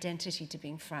different identity to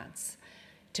being French.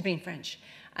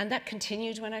 And that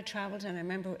continued when I traveled. And I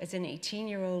remember as an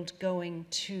 18-year-old going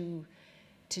to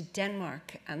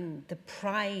Denmark, and the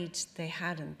pride they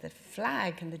had, and the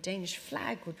flag, and the Danish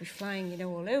flag would be flying, you know,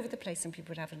 all over the place, and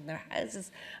people would have it in their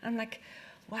houses. I'm like,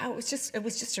 wow, it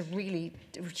was just a really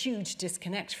huge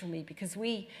disconnect for me, because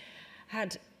we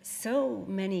had so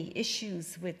many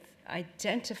issues with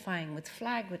identifying with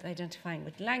flag, with identifying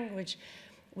with language,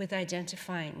 with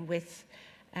identifying with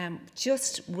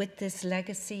just with this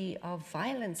legacy of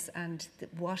violence, and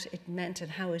what it meant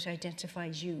and how it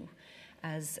identifies you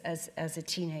as a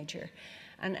teenager.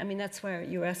 And I mean, that's where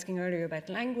you were asking earlier about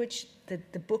language.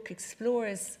 The book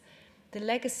explores the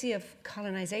legacy of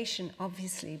colonization,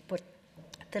 obviously, but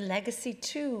the legacy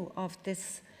too of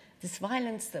this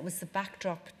violence that was the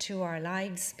backdrop to our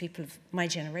lives, people of my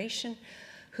generation,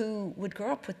 who would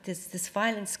grow up with this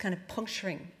violence kind of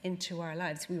puncturing into our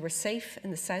lives. We were safe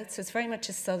in the south, so it's very much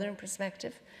a southern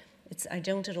perspective. I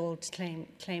don't at all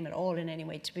claim at all in any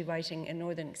way to be writing a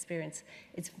northern experience.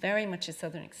 It's very much a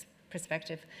southern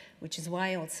perspective, which is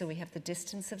why also we have the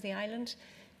distance of the island,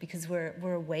 because we're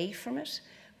away from it,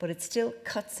 but it still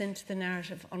cuts into the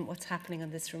narrative on what's happening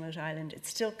on this remote island. It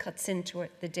still cuts into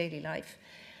the daily life.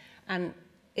 And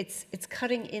it's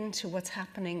cutting into what's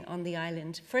happening on the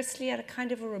island, firstly at a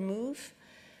kind of a remove,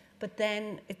 but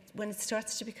then when it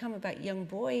starts to become about young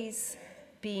boys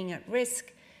being at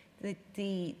risk,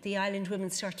 the island women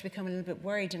start to become a little bit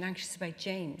worried and anxious about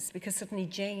James, because suddenly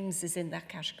James is in that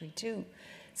category too.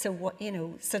 So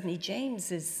suddenly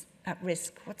James is at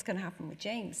risk. What's going to happen with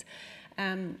James?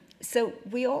 So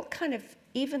we all kind of,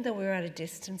 even though we were at a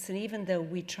distance, and even though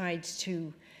we tried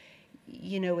to,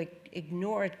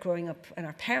 ignore it growing up, and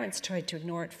our parents tried to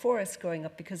ignore it for us growing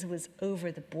up because it was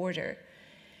over the border,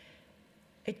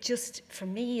 it just, for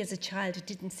me as a child, it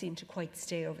didn't seem to quite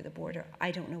stay over the border.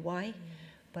 I don't know why,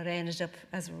 but I ended up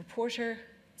as a reporter,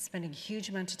 spending a huge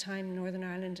amount of time in Northern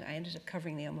Ireland. I ended up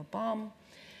covering the Omagh bomb,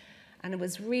 and it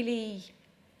was really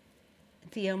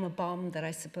the Omagh bomb that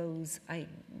I suppose I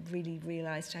really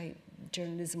realised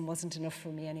journalism wasn't enough for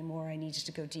me anymore. I needed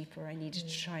to go deeper. I needed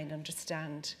to try and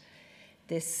understand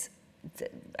this.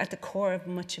 At the core of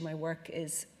much of my work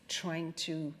is trying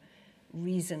to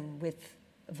reason with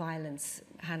violence,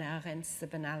 Hannah Arendt's The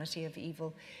Banality of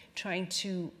Evil, trying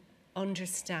to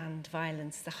understand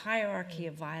violence, the hierarchy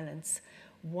of violence,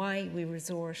 why we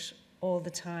resort all the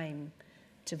time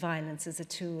to violence as a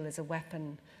tool, as a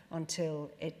weapon, until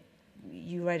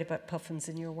you write about puffins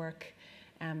in your work.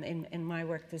 In my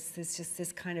work, there's just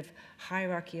this kind of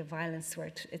hierarchy of violence where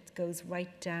it goes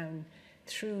right down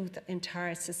through the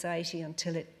entire society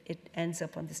until it ends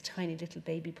up on this tiny little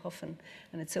baby puffin.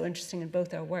 And it's so interesting in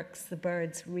both our works, the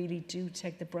birds really do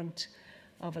take the brunt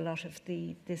of a lot of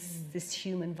this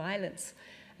human violence.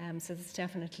 So that's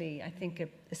definitely, I think,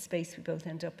 a space we both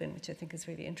end up in, which I think is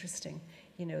really interesting.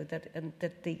 We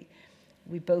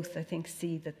both, I think,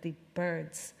 see that the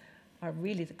birds are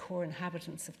really the core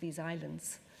inhabitants of these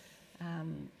islands,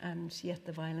 and yet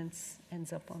the violence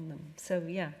ends up on them. So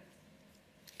yeah.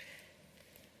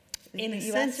 In a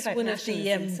you sense, one of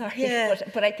the sorry, yeah.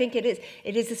 but I think it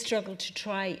is a struggle to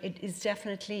try. It is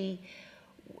definitely.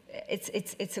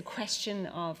 It's a question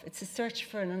of, it's a search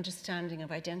for an understanding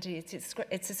of identity.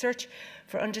 It's a search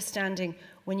for understanding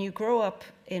when you grow up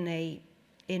in a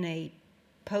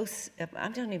post.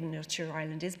 I'm not even sure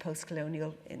Ireland is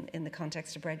post-colonial in the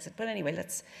context of Brexit. But anyway,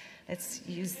 let's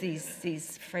use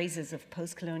these phrases of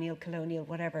post-colonial, colonial,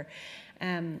 whatever.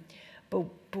 But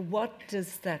what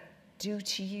does that do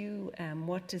to you?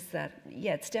 What does that?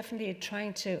 Yeah, it's definitely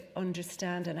trying to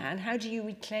understand and how do you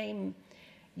reclaim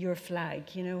your flag?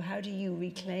 How do you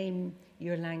reclaim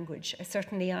your language? I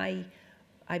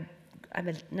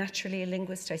naturally a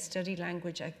linguist. I study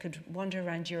language. I could wander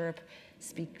around Europe,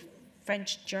 speak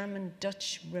French, German,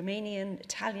 Dutch, Romanian,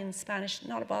 Italian, Spanish,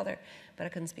 not a bother, but I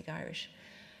couldn't speak Irish.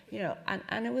 You know,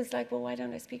 and it was like, well, why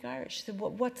don't I speak Irish? So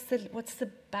what's the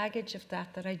baggage of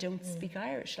that I don't speak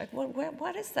Irish? Like,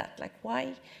 what is that? Like,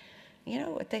 why? You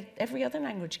know, every other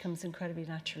language comes incredibly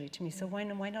naturally to me, so why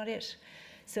not it?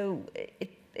 So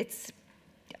it's,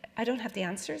 I don't have the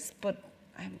answers, but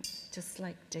I'm just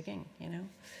like digging, you know?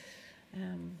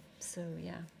 So,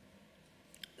 yeah.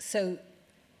 So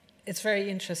it's very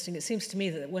interesting. It seems to me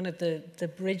that one of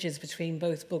the bridges between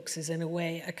both books is, in a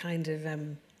way, a kind of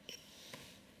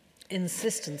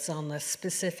insistence on the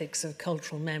specifics of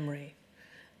cultural memory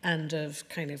and of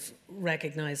kind of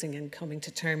recognizing and coming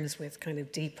to terms with kind of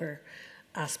deeper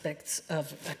aspects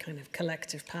of a kind of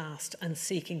collective past, and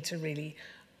seeking to really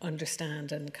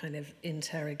understand and kind of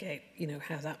interrogate, you know,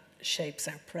 how that shapes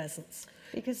our presence.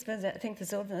 Because I think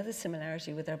there's another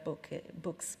similarity with our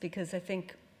books, because I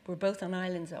think we're both on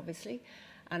islands, obviously,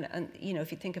 and you know,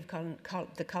 if you think of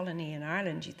the colony in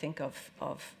Ireland, you think of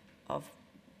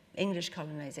English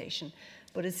colonization,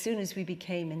 but as soon as we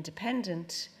became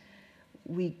independent,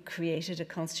 we created a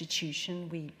constitution,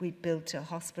 we built a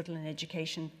hospital and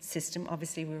education system.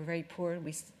 Obviously, we were very poor,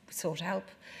 we sought help,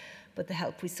 but the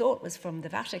help we sought was from the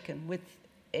Vatican, with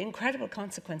incredible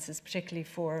consequences, particularly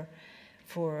for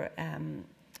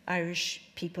Irish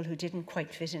people who didn't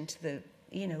quite fit into the,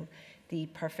 you know, the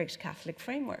perfect Catholic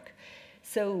framework.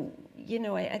 So, you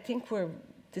know, I think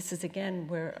this is again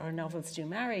where our novels do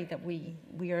marry, that we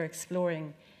are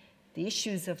exploring the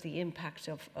issues of the impact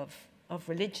of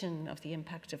religion, of the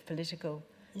impact of political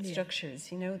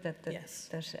structures, you know, yes.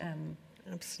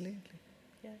 Absolutely,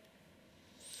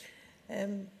 yeah.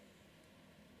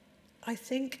 I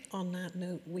think on that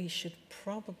note, we should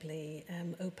probably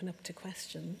open up to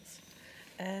questions.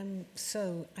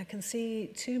 So I can see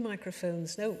two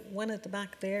microphones, one at the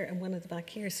back there and one at the back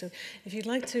here. So if you'd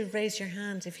like to raise your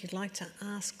hand, if you'd like to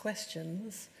ask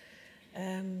questions.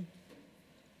 There's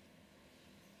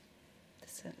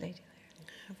a lady there.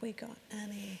 Have we got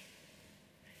any?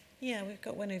 Yeah, we've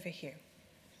got one over here.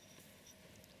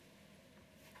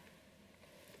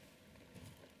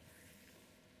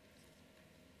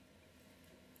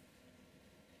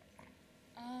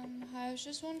 Hi, I was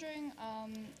just wondering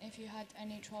if you had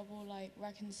any trouble like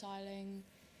reconciling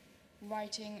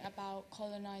writing about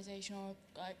colonization or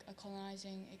like a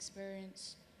colonizing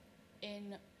experience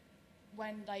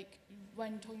when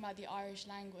talking about the Irish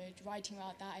language, writing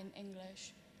about that in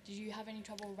English. Did you have any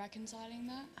trouble reconciling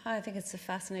that? I think it's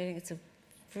it's a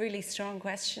really strong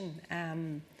question.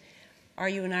 Are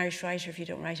you an Irish writer if you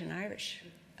don't write in Irish?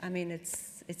 I mean,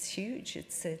 it's huge.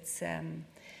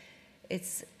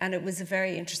 And it was a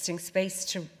very interesting space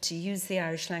to use the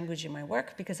Irish language in my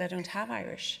work, because I don't have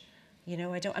Irish. You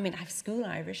know, I have school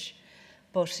Irish,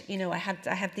 but you know, I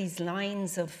have these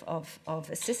lines of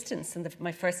assistance, and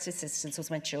my first assistance was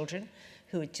my children,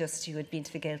 who had been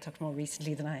to the Gaeltacht more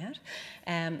recently than I had,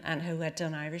 and who had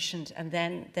done Irish, and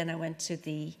then I went to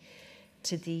the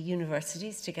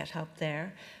universities to get help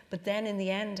there. But then in the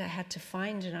end, I had to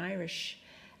find an Irish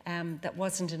that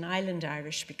wasn't an island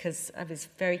Irish, because I was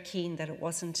very keen that it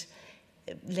wasn't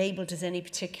labelled as any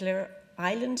particular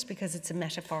island, because it's a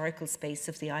metaphorical space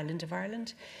of the island of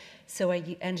Ireland. So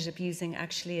I ended up using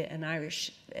actually an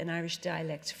Irish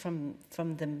dialect from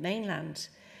the mainland,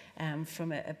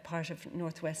 from a part of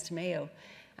northwest Mayo,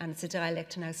 and it's a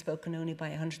dialect now spoken only by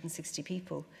 160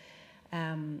 people.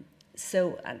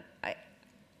 So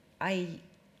I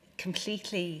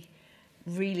completely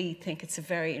really think it's a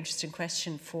very interesting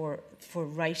question for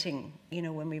writing, you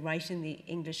know, when we write in the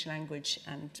English language,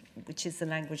 and which is the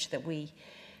language that we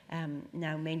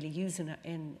now mainly use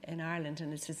in Ireland,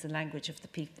 and it is the language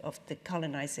of the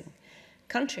colonizing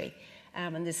country.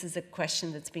 And this is a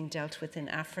question that's being dealt with in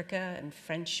Africa and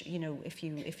French. You know, if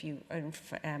you are in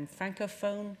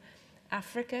Francophone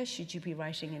Africa, should you be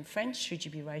writing in French? Should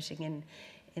you be writing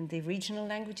in the regional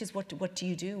languages? What do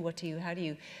you do? How do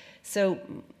you? So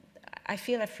I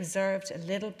feel I've preserved a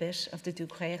little bit of the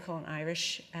Donoghue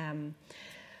Irish,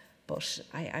 but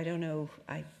I don't know.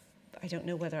 I don't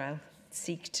know whether I'll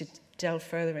seek to delve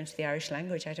further into the Irish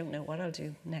language. I don't know what I'll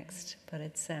do next, but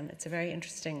it's a very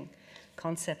interesting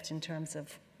concept in terms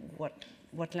of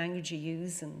what language you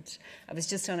use. And I was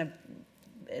just on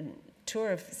a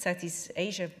tour of Southeast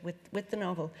Asia with the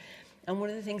novel, and one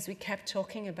of the things we kept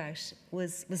talking about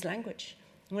was language.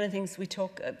 One of the things we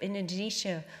talk in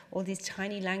Indonesia, all these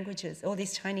tiny languages, all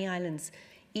these tiny islands,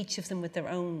 each of them with their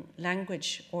own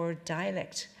language or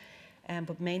dialect,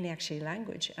 but mainly actually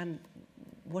language. And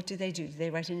what do they do? Do they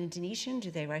write in Indonesian?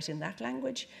 Do they write in that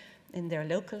language? In their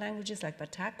local languages like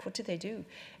Batak? What do they do?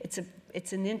 It's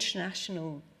an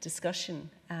international discussion,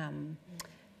 and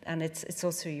it's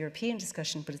also a European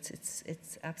discussion, but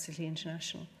it's absolutely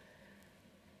international.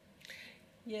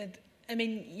 Yeah, I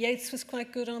mean, Yeats was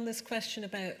quite good on this question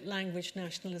about language,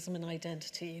 nationalism and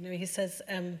identity. You know, he says,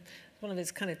 one of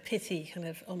his kind of pithy,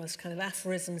 almost kind of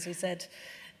aphorisms, he said,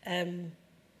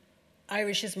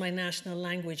 Irish is my national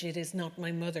language, it is not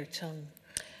my mother tongue.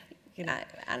 You know?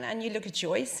 And you look at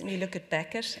Joyce and you look at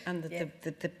Beckett and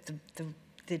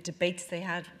the debates they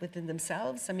had within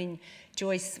themselves. I mean,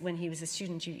 Joyce, when he was a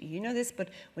student, you know this, but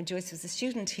when Joyce was a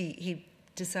student, he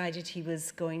decided he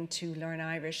was going to learn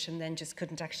Irish and then just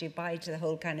couldn't actually abide to the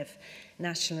whole kind of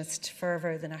nationalist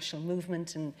fervour, the national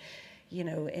movement. And, you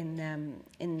know, in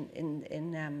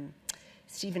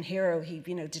Stephen Hero, he,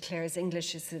 you know, declares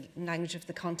English is the language of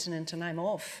the continent and I'm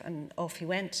off, and off he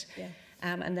went. Yeah.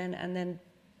 And then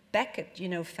Beckett, you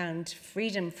know, found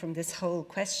freedom from this whole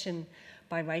question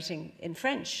by writing in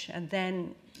French, and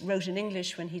then wrote in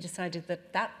English when he decided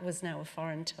that that was now a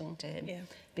foreign tongue to him,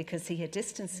 because he had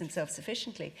distanced himself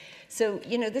sufficiently. So,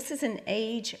 you know, this is an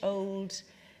age-old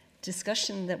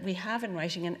discussion that we have in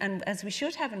writing, and as we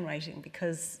should have in writing,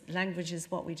 because language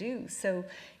is what we do. So,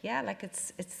 yeah, like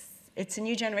it's a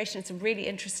new generation. It's a really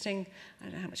interesting, I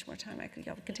don't know how much more time I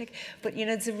could take, but you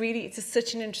know, it's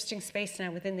such an interesting space now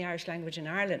within the Irish language in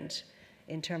Ireland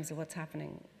in terms of what's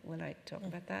happening. Will I talk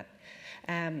about that?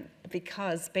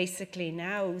 Because basically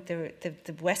now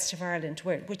the west of Ireland,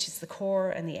 which is the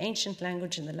core and the ancient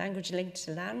language and the language linked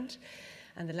to land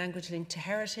and the language linked to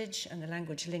heritage and the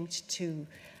language linked to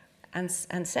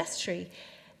ancestry,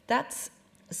 that's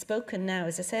spoken now.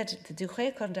 As I said, the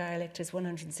Donoghue dialect is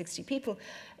 160 people.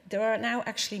 There are now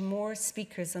actually more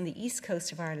speakers on the east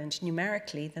coast of Ireland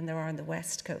numerically than there are on the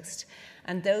west coast.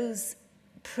 And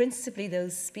principally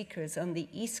those speakers on the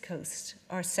east coast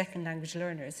are second language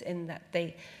learners, in that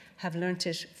they have learnt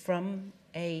it from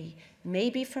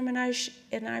maybe from an Irish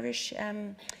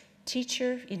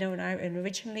teacher, you know, an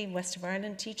originally West of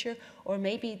Ireland teacher, or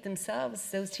maybe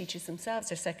those teachers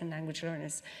themselves are second language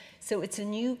learners. So it's a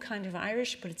new kind of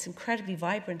Irish, but it's incredibly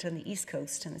vibrant on the east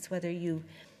coast, and it's whether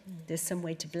there's some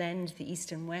way to blend the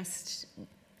east and west,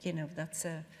 you know, that's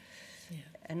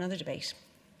another debate.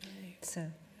 Right. So.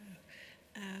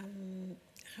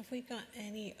 Have we got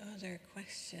any other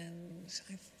questions?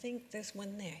 I think there's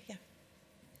one there. Yeah.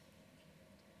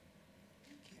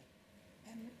 Thank you.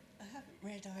 I haven't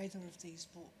read either of these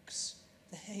books,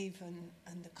 The Haven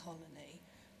and The Colony,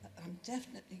 but I'm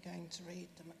definitely going to read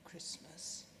them at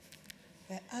Christmas.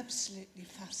 They're absolutely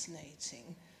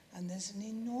fascinating, and there's an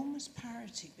enormous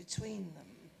parity between them.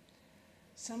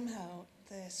 Somehow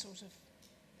they're sort of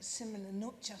similar,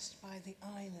 not just by the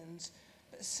islands,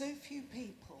 but so few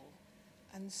people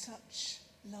and such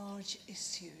large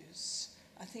issues.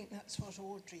 I think that's what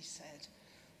Audrey said.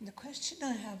 And the question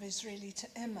I have is really to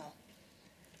Emma.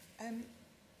 I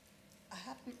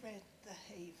haven't read The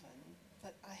Haven,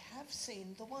 but I have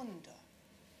seen The Wonder.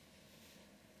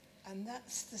 And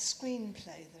that's the screenplay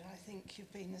that I think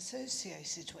you've been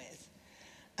associated with.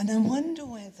 And I wonder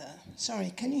whether,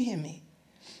 sorry, can you hear me?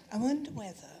 I wonder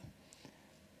whether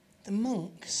the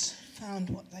monks found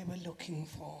what they were looking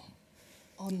for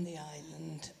on the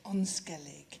island, on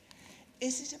Skellig.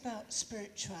 Is it about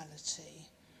spirituality?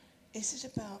 Is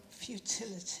it about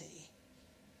futility?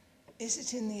 Is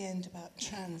it in the end about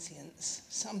transience,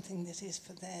 something that is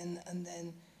for then and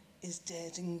then is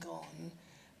dead and gone?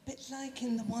 A bit like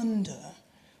in The Wonder,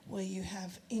 where you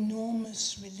have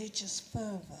enormous religious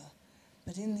fervour,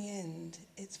 but in the end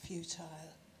it's futile.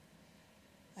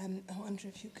 I wonder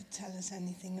if you could tell us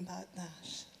anything about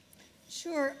that.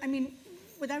 Sure. I mean,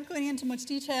 without going into much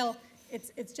detail,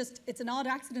 it's an odd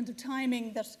accident of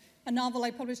timing that a novel I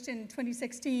published in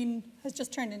 2016 has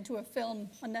just turned into a film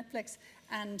on Netflix,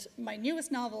 and my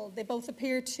newest novel, they both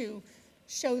appear to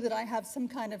show that I have some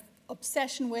kind of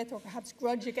obsession with, or perhaps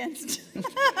grudge against,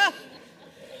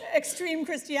 extreme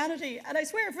Christianity. And I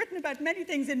swear I've written about many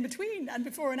things in between and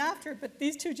before and after, but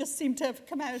these two just seem to have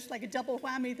come out like a double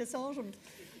whammy this autumn.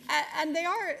 And they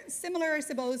are similar, I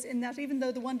suppose, in that even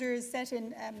though The Wonder is set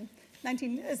in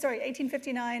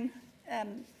 1859,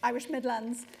 Irish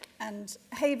Midlands, and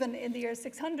Haven in the year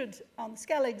 600 on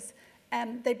Skelligs,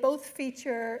 they both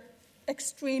feature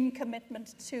extreme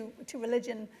commitment to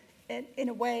religion in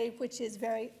a way which is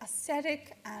very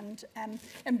ascetic and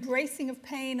embracing of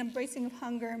pain, embracing of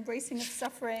hunger, embracing of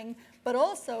suffering, but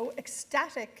also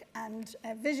ecstatic and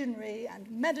visionary and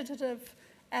meditative.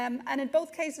 And in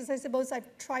both cases, I suppose I've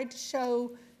tried to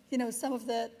show you know, some of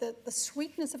the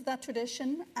sweetness of that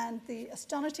tradition and the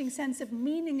astonishing sense of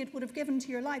meaning it would have given to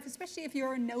your life, especially if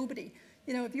you're a nobody.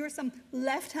 You know, if you're some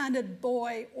left-handed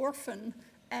boy orphan,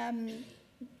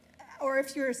 or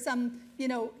if you're some, you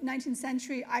know, 19th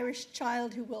century Irish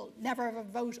child who will never have a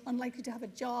vote, unlikely to have a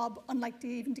job, unlikely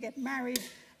even to get married,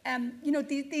 you know,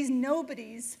 these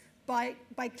nobodies, by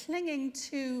clinging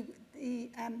to the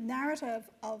narrative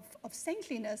of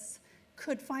saintliness,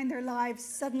 could find their lives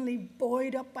suddenly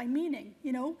buoyed up by meaning,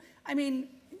 you know? I mean,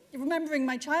 remembering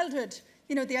my childhood,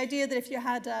 you know, the idea that if you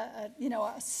had you know,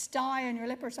 a sty on your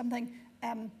lip or something,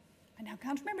 I now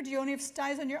can't remember, do you only have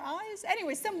styes on your eyes?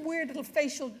 Anyway, some weird little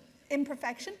facial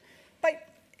imperfection. But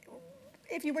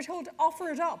if you were told to offer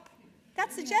it up,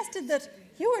 that suggested that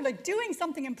you were like doing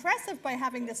something impressive by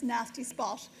having this nasty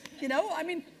spot, you know? I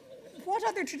mean, what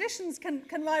other traditions can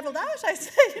rival that? I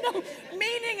say, you know,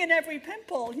 meaning in every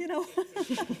pimple, you know.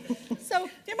 So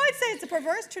you might say it's a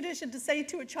perverse tradition to say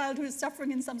to a child who is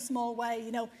suffering in some small way,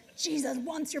 you know, Jesus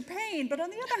wants your pain. But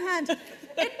on the other hand,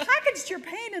 it packaged your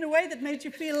pain in a way that made you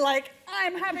feel like,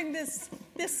 I'm having this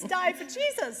sty for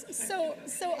Jesus. So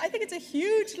I think it's a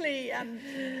hugely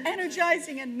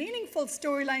energizing and meaningful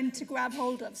storyline to grab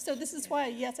hold of. So this is why,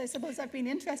 yes, I suppose I've been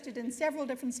interested in several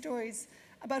different stories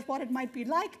about what it might be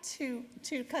like to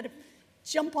kind of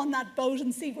jump on that boat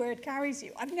and see where it carries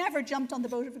you. I've never jumped on the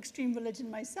boat of extreme religion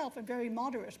myself. I'm very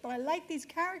moderate, but I like these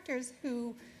characters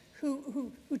who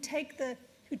take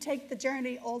the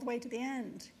journey all the way to the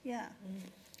end. Yeah.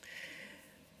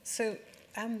 So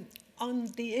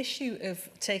on the issue of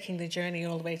taking the journey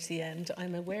all the way to the end,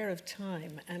 I'm aware of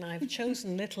time, and I've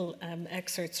chosen little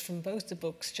excerpts from both the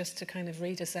books just to kind of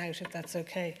read us out, if that's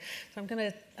okay. So I'm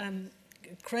going to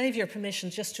crave your permission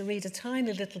just to read a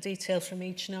tiny little detail from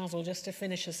each novel, just to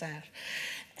finish us out.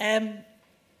 In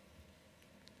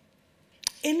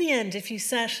the end, if you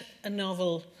set a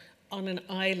novel on an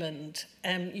island,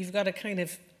 you've got a kind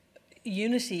of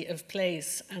unity of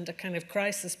place and a kind of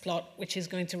crisis plot which is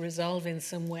going to resolve in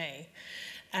some way.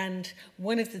 And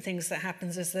one of the things that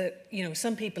happens is that, you know,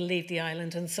 some people leave the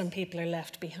island and some people are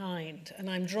left behind. And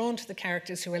I'm drawn to the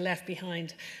characters who are left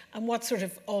behind and what sort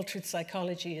of altered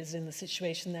psychology is in the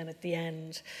situation then at the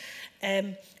end.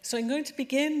 So I'm going to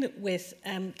begin with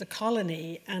the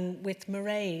colony and with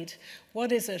Mairead.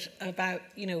 What is it about,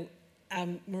 you know,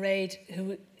 Mairead,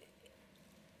 who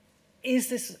is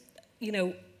this, you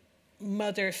know,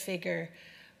 mother figure,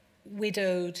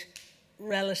 widowed,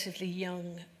 relatively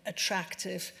young,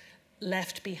 attractive,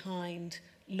 left behind.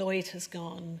 Lloyd has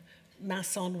gone,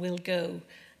 Masson will go.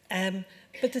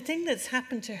 But the thing that's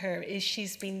happened to her is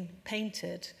she's been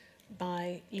painted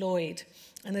by Lloyd.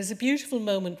 And there's a beautiful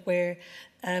moment where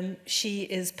she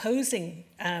is posing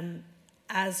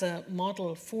as a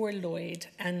model for Lloyd,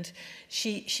 and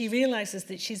she realizes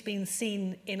that she's been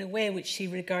seen in a way which she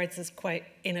regards as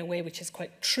in a way which is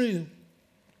quite true.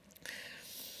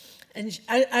 And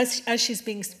as she's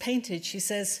being painted, she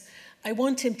says, I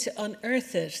want him to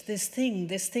unearth it, this thing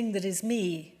that is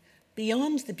me,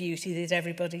 beyond the beauty that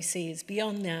everybody sees,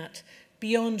 beyond that,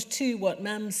 beyond too what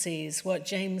Mam sees, what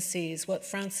James sees, what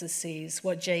Francis sees,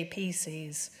 what JP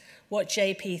sees, what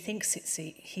JP thinks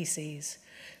he sees.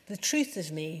 The truth of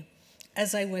me,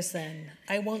 as I was then,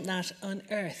 I want that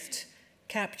unearthed,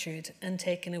 captured and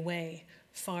taken away,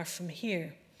 far from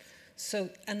here. So,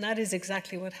 and that is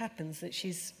exactly what happens, that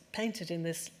she's painted in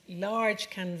this large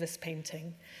canvas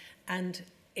painting, and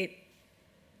it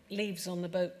leaves on the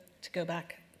boat to go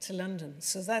back to London.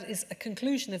 So that is a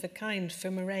conclusion of a kind for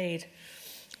Mairead.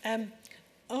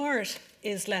 Art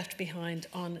is left behind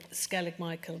on Skellig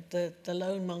Michael, the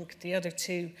lone monk. The other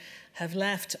two have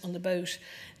left on the boat.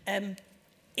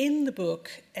 In the book,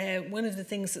 one of the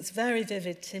things that's very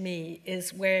vivid to me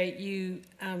is where you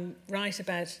write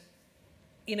about,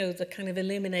 you know, the kind of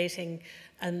illuminated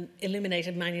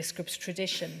manuscripts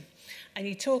tradition. And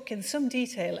you talk in some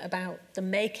detail about the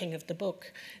making of the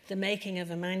book, the making of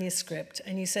a manuscript.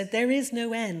 And you said there is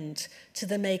no end to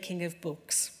the making of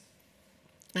books.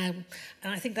 And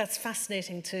I think that's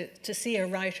fascinating to see a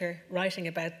writer writing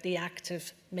about the act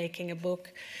of making a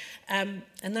book. And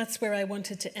that's where I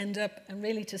wanted to end up, and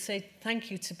really to say thank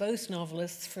you to both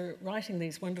novelists for writing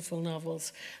these wonderful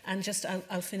novels. And just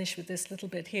I'll finish with this little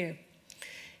bit here.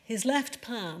 His left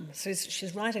palm, so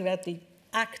she's writing about the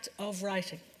act of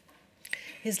writing.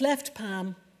 His left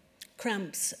palm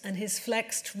cramps and his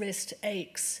flexed wrist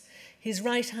aches. His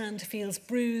right hand feels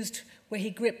bruised where he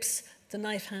grips the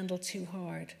knife handle too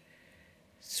hard.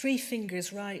 3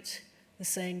 fingers write, the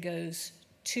saying goes.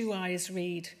 2 eyes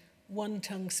read, 1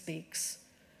 tongue speaks.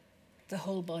 The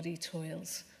whole body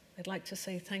toils. I'd like to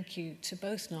say thank you to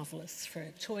both novelists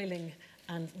for toiling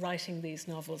and writing these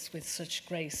novels with such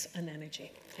grace and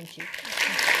energy. Thank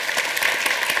you.